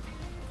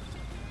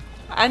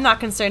 I'm not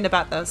concerned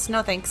about those.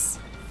 No thanks.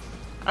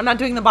 I'm not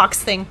doing the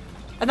box thing.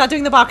 I'm not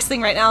doing the box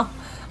thing right now.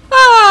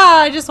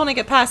 Ah, I just want to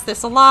get past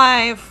this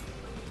alive.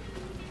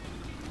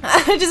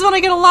 I just want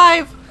to get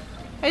alive.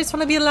 I just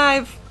want to be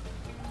alive.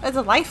 As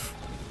a life?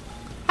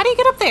 How do you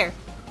get up there?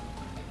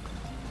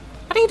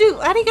 How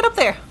do you get up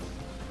there?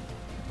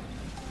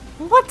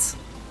 What?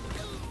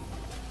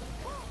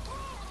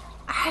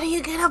 How do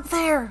you get up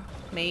there?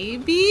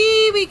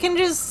 Maybe we can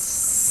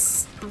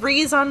just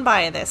breeze on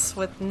by this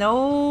with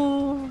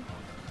no...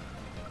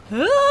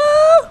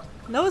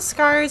 no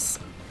scars.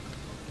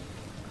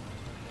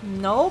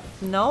 Nope,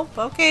 nope,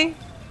 okay.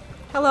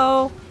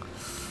 Hello.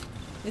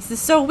 This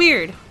is so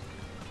weird.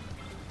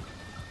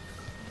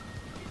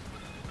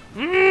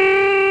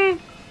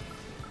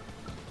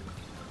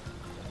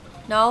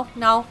 No,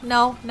 no,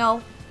 no,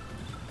 no.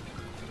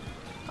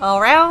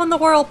 Around the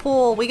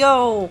whirlpool we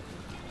go.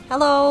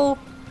 Hello.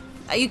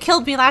 You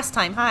killed me last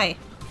time. Hi.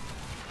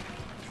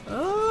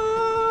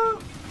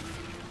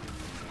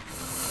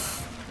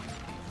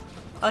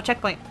 Oh,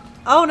 checkpoint.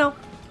 Oh, no.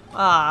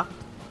 Ah.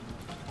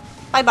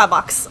 Bye-bye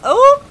box.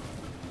 Oh!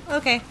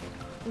 Okay.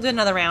 Do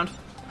another round.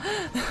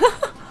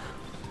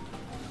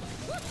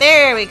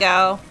 There we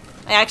go.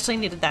 I actually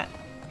needed that.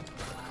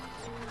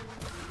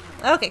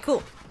 Okay,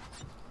 cool.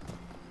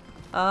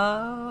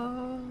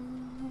 Oh,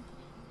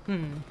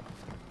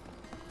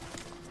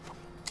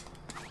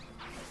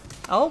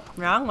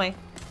 wrong way.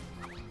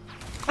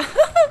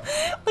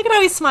 Look at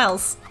how he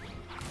smiles.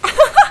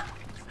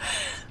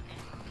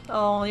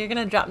 Oh, you're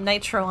gonna drop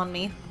nitro on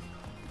me.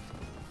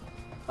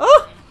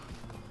 Oh!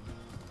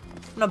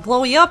 I'm gonna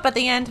blow you up at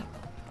the end.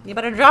 You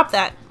better drop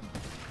that.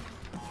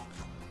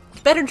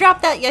 You better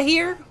drop that, you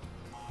hear?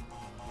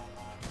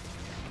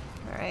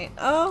 Alright,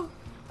 oh.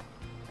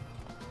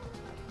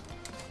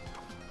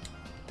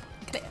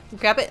 Can I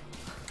grab it?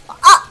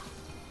 Ah!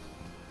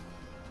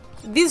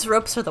 These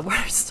ropes are the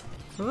worst.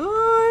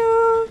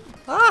 Ooh.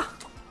 Ah!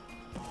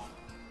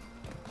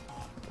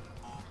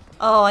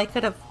 Oh, I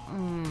could have...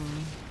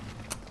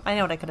 I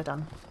know what I could have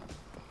done.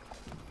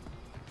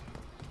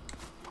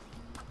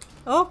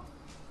 Oh!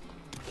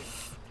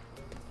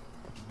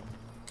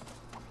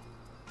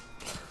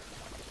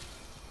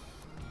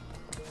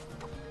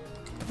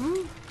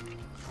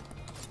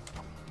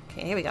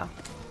 Okay, here we go.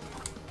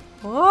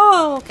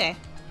 Whoa, okay.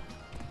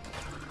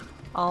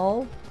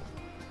 Oh.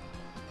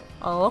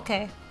 Oh,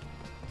 okay.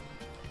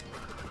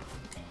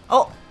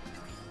 Oh!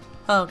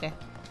 Oh, okay.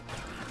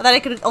 I thought I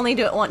could only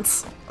do it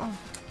once. Oh.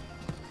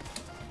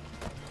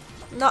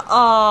 No.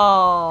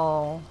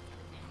 Oh.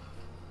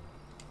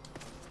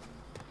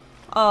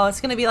 Oh,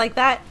 it's gonna be like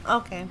that?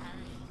 Okay.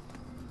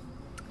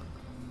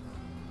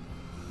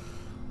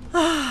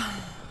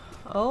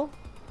 Oh.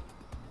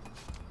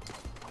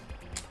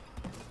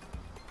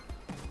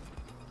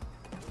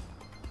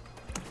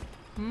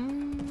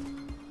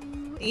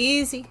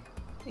 Easy.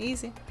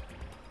 Easy.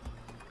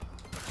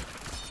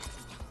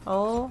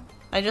 Oh.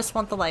 I just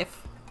want the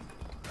life.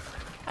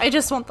 I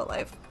just want the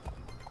life.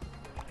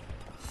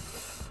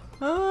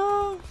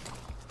 Oh.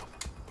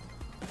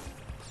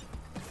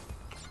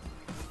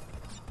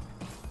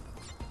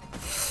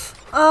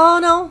 Oh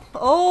no.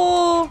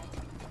 Oh.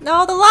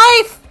 No, the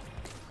life!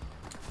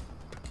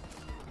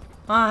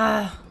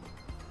 Ah.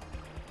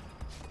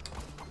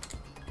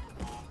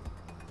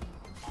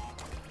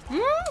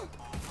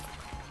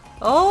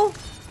 Oh.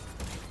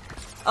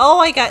 Oh,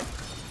 I got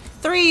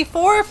 3,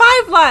 4,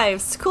 5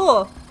 lives.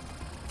 Cool.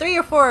 3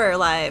 or 4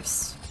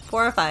 lives.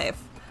 4 or 5.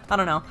 I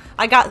don't know.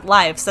 I got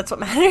lives. That's what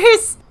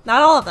matters.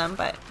 Not all of them,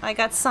 but I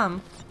got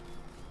some.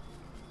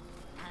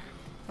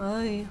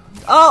 Oh.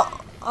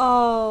 Oh.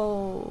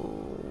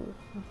 Oh.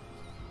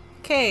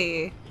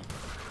 Okay.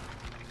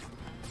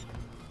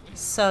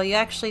 So you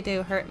actually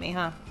do hurt me,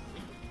 huh?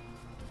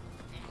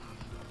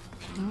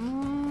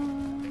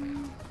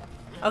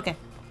 Okay.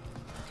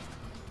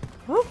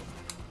 Whoop.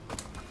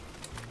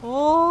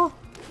 Oh.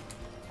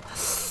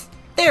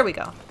 There we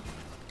go.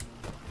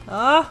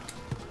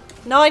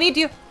 No, I need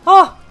you.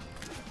 Oh.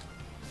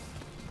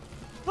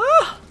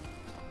 Ah.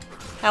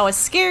 That was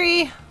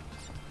scary.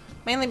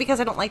 Mainly because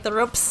I don't like the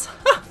ropes.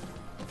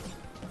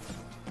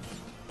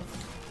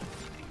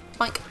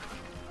 Boink.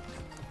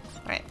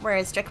 Alright, where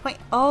is checkpoint?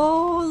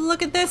 Oh,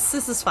 look at this.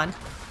 This is fun.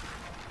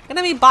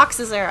 Gonna be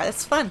boxes there.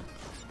 It's fun.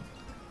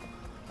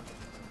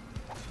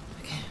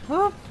 Okay.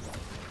 Whoop.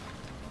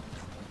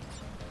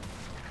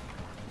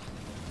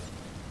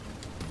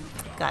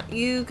 Got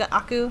you, got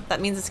Aku. That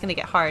means it's gonna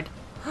get hard.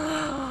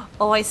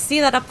 Oh, I see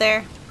that up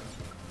there.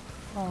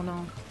 Oh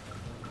no.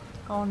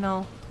 Oh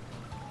no.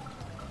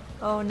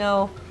 Oh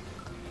no.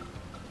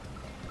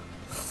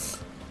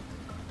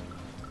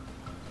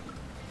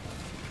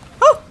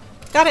 Oh!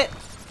 Got it!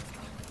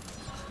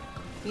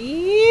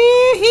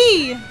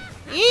 Yee-hee!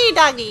 Yee,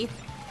 doggy!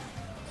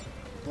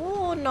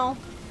 Oh no.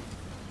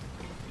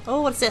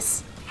 Oh, what's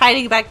this?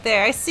 Hiding back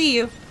there. I see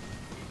you.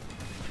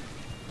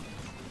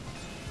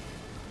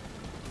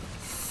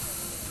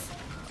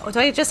 Oh, do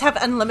I just have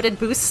unlimited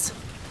boost?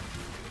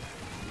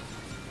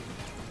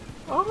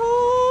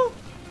 Oh!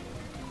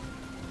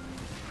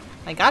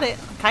 I got it,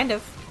 kind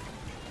of.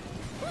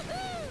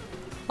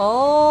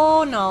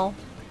 Oh no.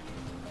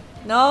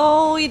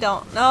 No, you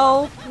don't.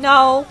 No,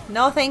 no,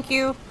 no, thank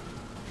you.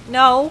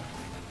 No.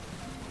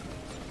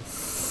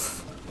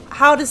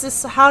 How does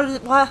this, how does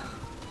it, what?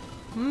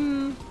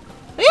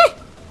 Eh!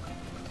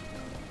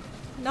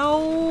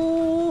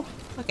 No.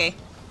 Okay,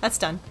 that's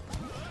done.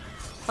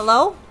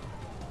 Hello?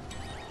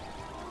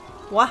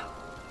 What?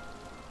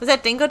 Was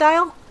that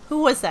Dingodile?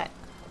 Who was that?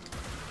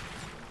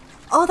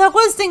 Oh, that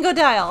was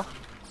Dingodile!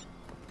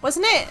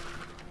 Wasn't it?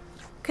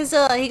 Cause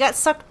he got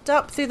sucked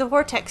up through the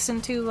vortex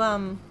into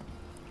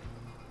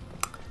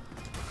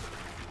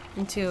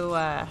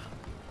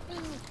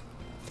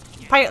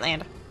Pirate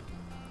Land.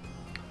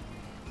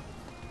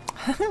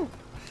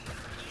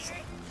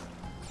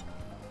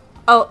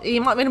 Oh,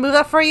 you want me to move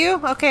that for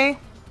you? Okay.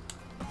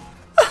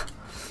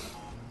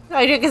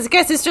 I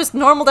guess it's just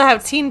normal to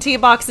have TNT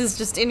boxes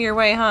just in your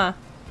way, huh?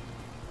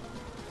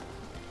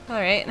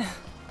 Alright.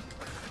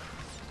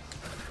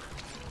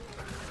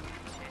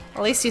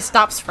 At least he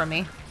stops for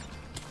me.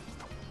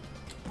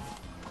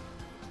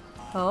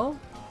 Oh.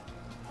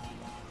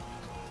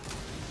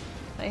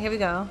 Alright, here we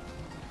go.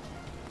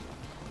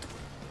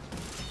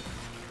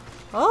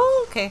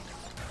 Oh, okay.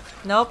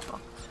 Nope.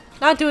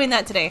 Not doing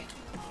that today.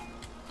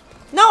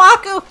 No,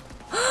 Aku!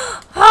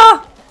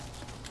 Ah!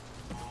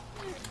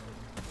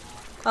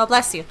 Oh,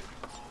 bless you.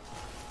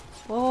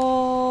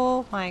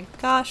 Oh my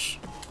gosh.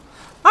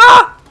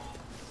 Ah!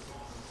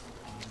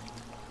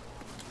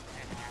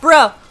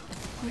 Bro.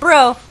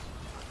 Bro.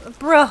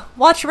 Bro.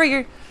 Watch where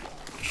you're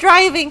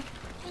driving.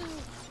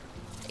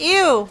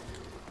 Ew.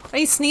 Are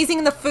you sneezing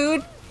in the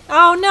food?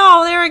 Oh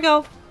no, there we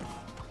go.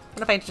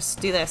 What if I just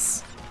do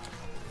this?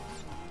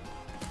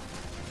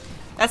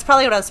 That's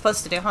probably what I was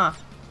supposed to do, huh?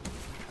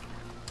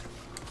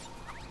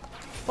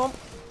 Boom.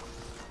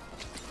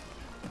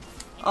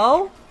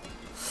 Oh?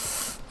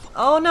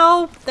 Oh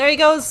no! There he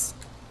goes!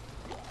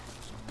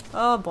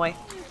 Oh boy.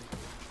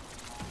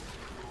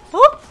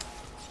 Whoop!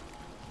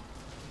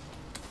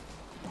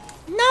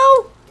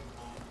 No!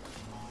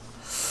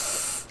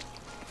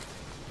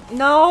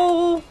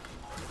 No!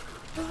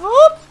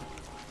 Whoop!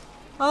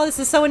 Oh, this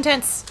is so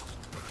intense.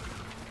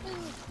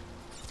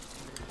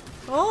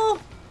 Oh!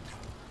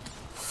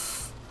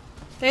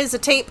 There's a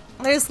tape.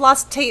 There's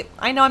lost tape.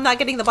 I know I'm not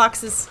getting the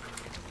boxes.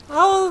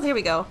 Oh, here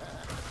we go.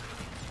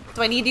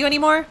 Do I need you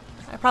anymore?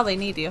 I probably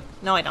need you.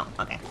 No, I don't.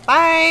 Okay.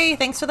 Bye!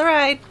 Thanks for the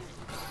ride!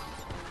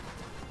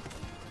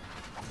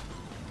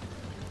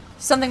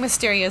 Something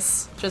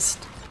mysterious just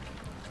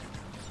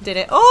did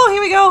it. Oh,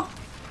 here we go!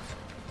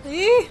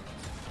 Eee.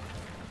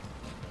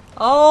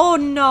 Oh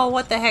no,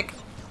 what the heck?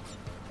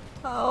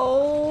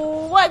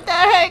 Oh, what the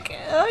heck?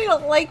 Oh, I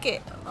don't like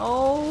it.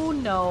 Oh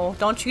no,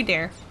 don't you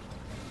dare.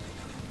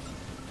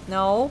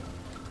 No.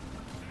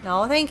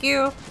 No, thank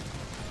you.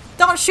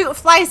 Don't shoot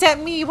flies at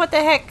me, what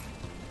the heck?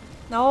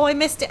 No, I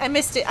missed it, I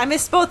missed it. I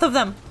missed both of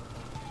them.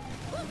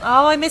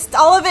 Oh, I missed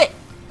all of it.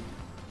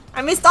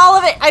 I missed all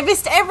of it. I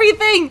missed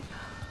everything.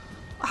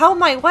 How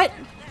am I, what?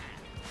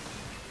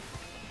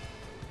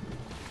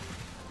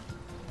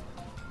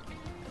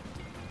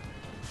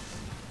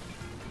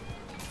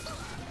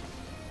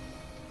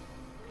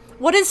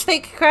 What is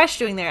fake Crash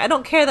doing there? I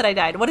don't care that I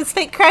died. What is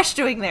fake Crash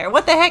doing there?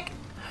 What the heck?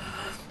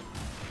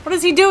 What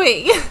is he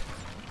doing?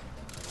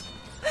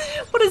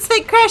 What is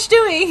fake Crash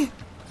doing?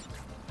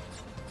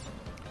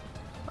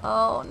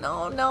 Oh,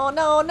 no, no,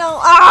 no, no.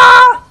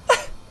 Ah!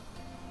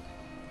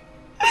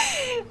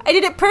 I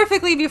did it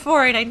perfectly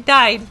before and I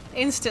died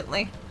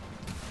instantly.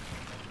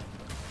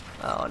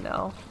 Oh,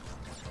 no.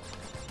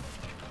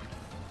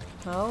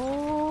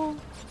 Oh.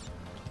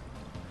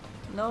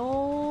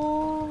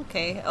 No.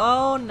 Okay.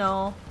 Oh,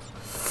 no.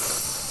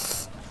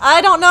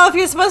 I don't know if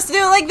you're supposed to do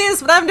it like this,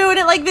 but I'm doing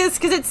it like this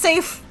because it's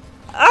safe.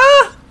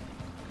 Ah!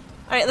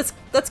 Alright,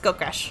 let's go,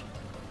 Crash.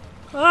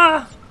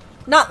 Ah!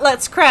 Not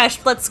let's crash,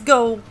 let's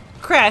go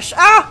crash.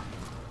 Ah!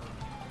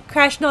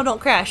 Crash, no, don't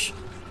crash.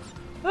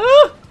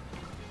 Ah!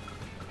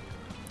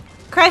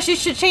 Crash, you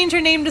should change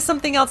your name to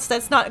something else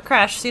that's not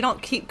Crash so you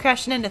don't keep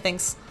crashing into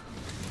things.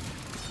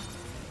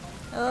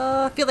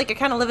 I feel like you're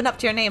kind of living up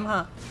to your name,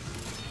 huh?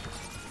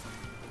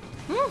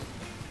 Hmm.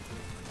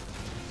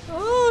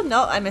 Oh,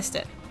 no, I missed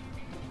it.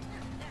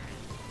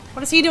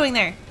 What is he doing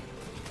there?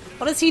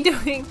 What is he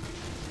doing?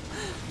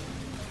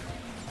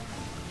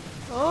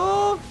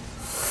 Oh.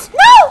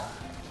 No!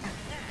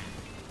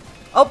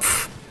 Oh,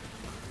 pff.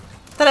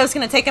 Thought I was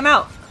gonna take him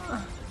out.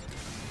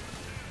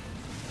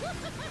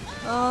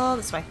 Oh,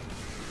 this way.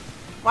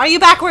 Why are you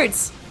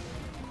backwards?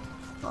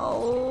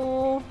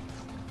 Oh.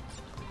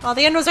 Oh,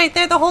 the end was right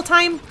there the whole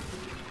time?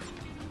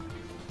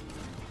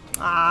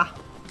 Ah.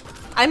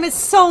 I missed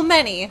so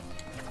many.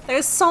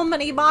 There's so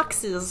many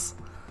boxes.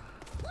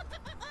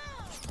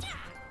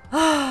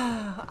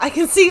 I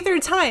can see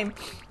through time.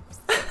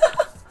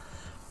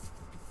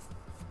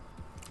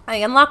 I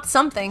unlocked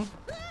something.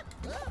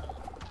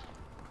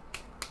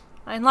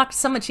 I unlocked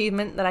some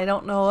achievement that I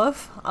don't know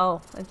of.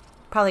 Oh, I'd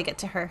probably get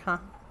to her, huh?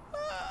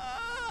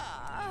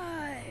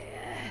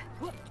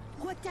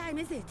 What time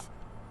is it?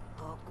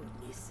 Oh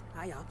goodness,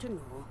 I ought to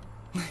know.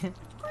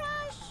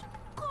 Crash!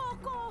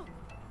 Coco!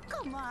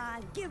 Come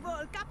on, give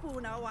old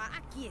Capunawa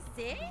a kiss,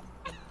 eh?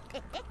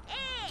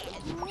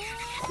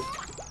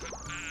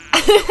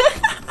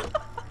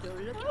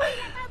 You're looking like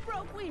I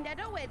broke wind at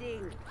a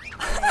wedding.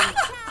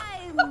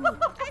 Time!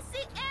 I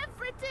see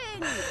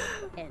everything!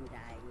 And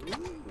I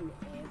mean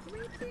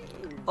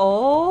everything.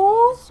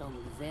 Oh? Some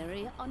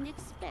very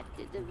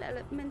unexpected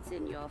developments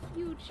in your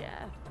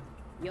future.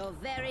 Your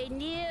very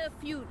near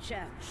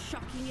future.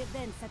 Shocking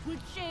events that will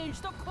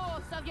change the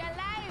course of your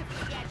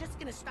life. Yeah, just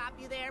gonna stop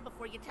you there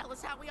before you tell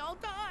us how we all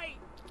die.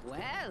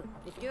 Well,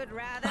 if you'd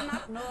rather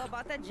not know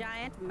about the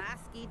giant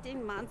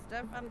mask-eating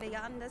monster from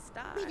beyond the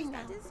stars,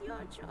 that is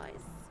your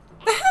choice.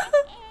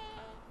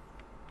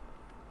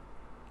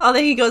 Oh,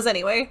 there he goes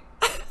anyway.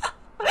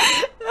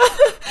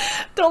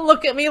 Don't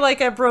look at me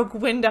like I broke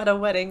wind at a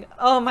wedding.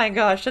 Oh my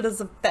gosh, that is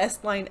the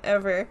best line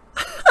ever.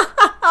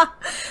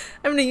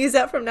 I'm gonna use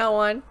that from now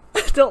on.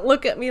 Don't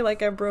look at me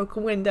like I broke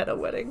wind at a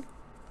wedding.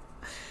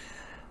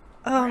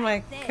 Oh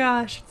my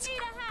gosh, it's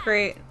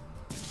great.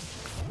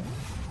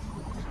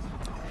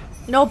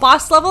 No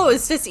boss level,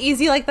 it's just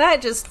easy like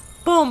that, just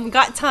boom,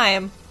 got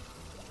time.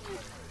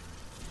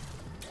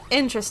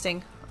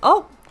 Interesting.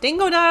 Oh,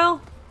 Dingodile.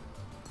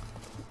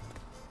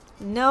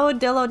 No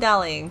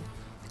dillo-dallying.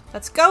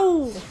 Let's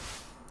go!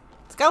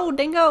 Let's go,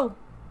 Dingo!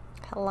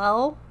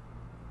 Hello?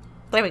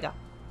 There we go.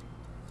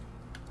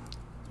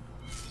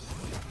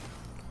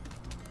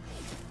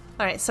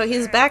 Alright, so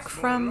he's back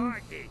from...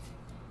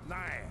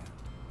 Now,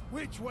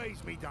 which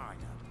way's me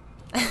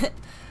diner?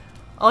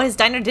 Oh, his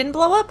diner didn't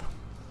blow up?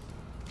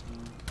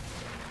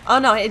 Oh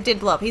no, it did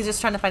blow up. He's just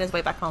trying to find his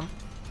way back home.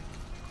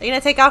 Are you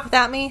gonna take off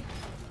without me?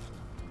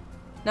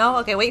 No?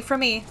 Okay, wait for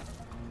me.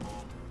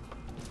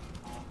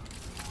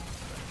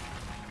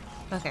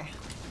 Okay.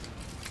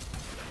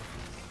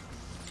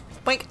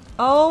 Boink!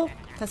 Oh,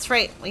 that's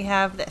right. We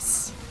have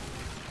this.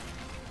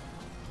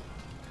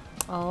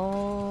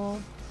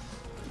 Oh.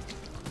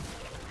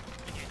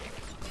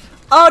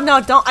 Oh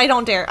no, don't, I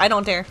don't dare. I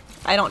don't dare.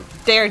 I don't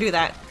dare do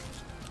that.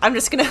 I'm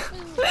just gonna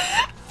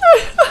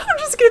I'm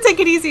just gonna take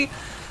it easy.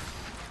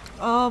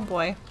 Oh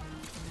boy.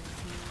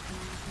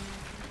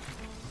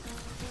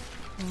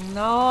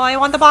 No, I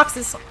want the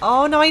boxes.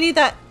 Oh no, I need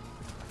that.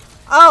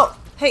 Oh,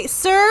 hey,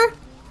 sir?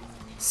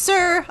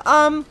 Sir,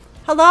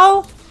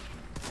 hello?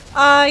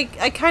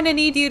 I kind of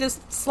need you to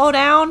slow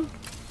down.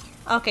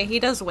 Okay, he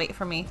does wait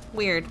for me.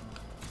 Weird.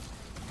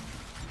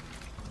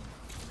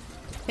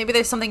 Maybe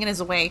there's something in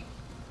his way.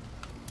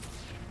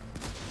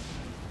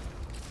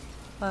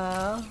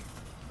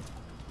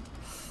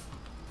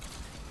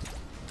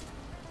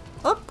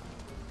 Oop.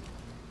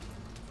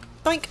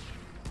 Doink.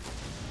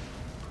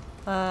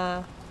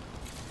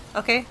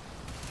 Okay.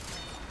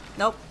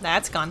 Nope,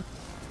 that's gone.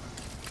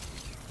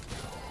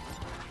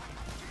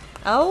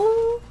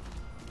 Oh.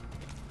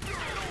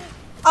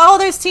 Oh,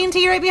 there's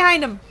TNT right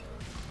behind him.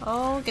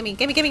 Oh, gimme,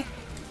 gimme, gimme.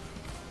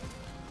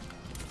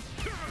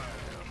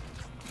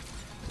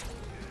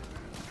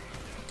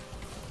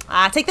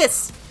 Ah, take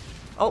this.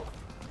 Oh.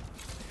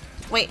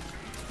 Wait.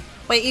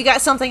 Wait, you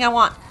got something I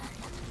want.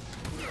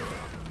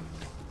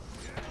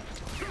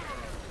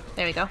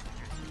 There we go.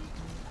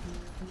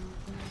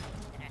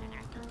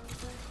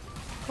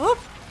 Whoop.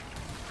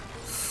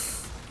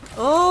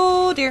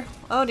 Oh dear.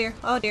 Oh dear.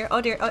 Oh dear.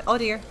 Oh dear. Oh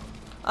dear.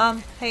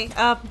 Hey,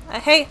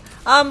 hey,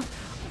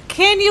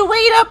 can you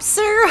wait up,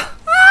 sir?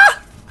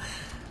 Ah!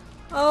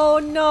 Oh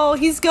no,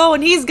 he's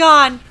going. He's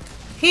gone.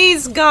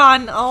 He's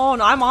gone. Oh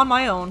no, I'm on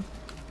my own.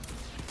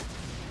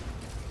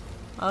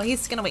 Oh,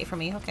 he's gonna wait for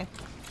me. Okay.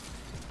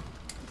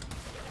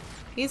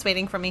 He's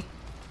waiting for me.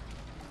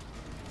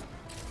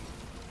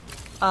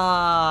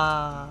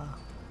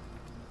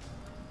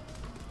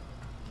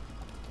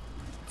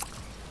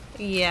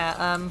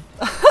 Yeah,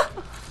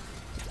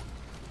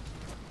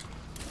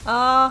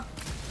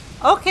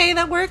 Okay,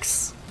 that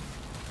works.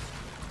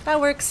 That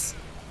works.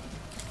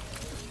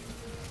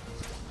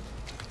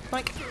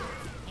 Like,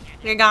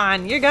 you're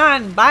gone. You're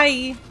gone.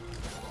 Bye.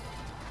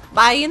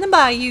 Bye in the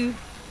bayou.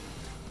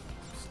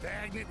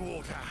 Stagnant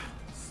water.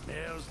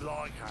 Smells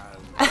like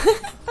home.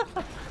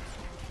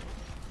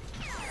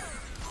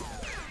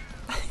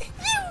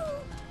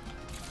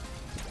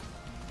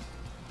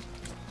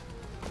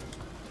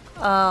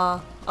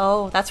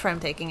 Oh, that's where I'm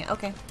taking it.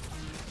 Okay.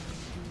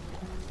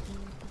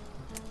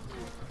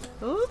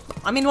 Ooh.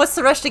 I mean, what's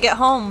the rush to get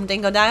home,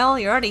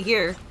 Dingodile? You're already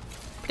here.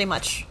 Pretty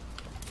much.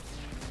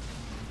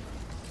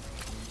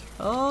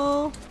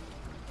 Oh.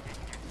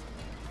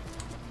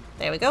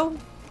 There we go.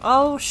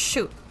 Oh,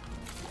 shoot.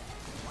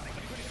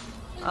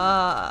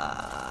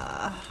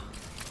 I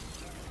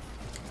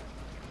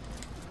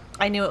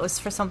knew it was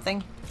for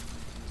something.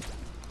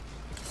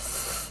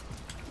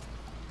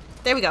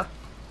 There we go.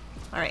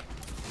 Alright.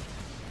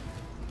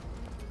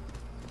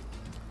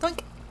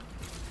 Doink.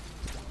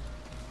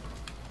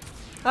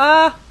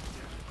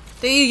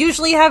 Do you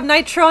usually have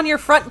nitro on your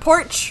front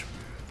porch?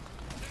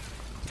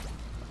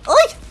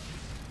 Oi!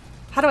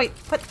 How do I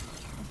put...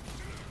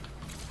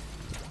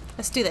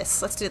 Let's do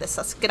this. Let's do this.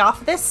 Let's get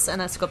off this and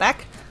let's go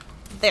back.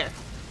 There.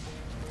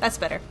 That's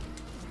better.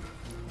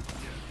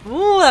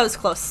 Ooh, that was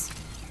close.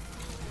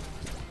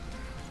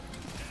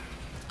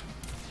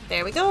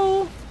 There we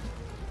go.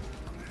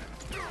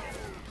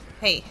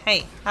 Hey,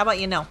 hey, how about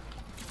you no?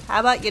 How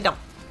about you don't?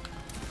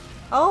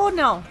 Oh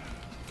no.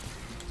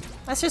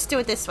 Let's just do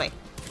it this way.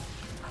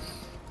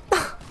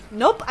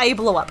 Nope, I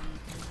blow up.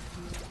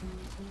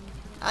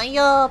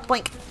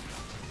 Boink.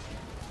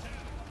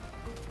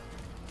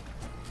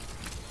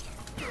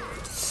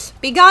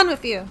 Be gone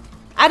with you.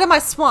 Out of my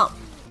swamp.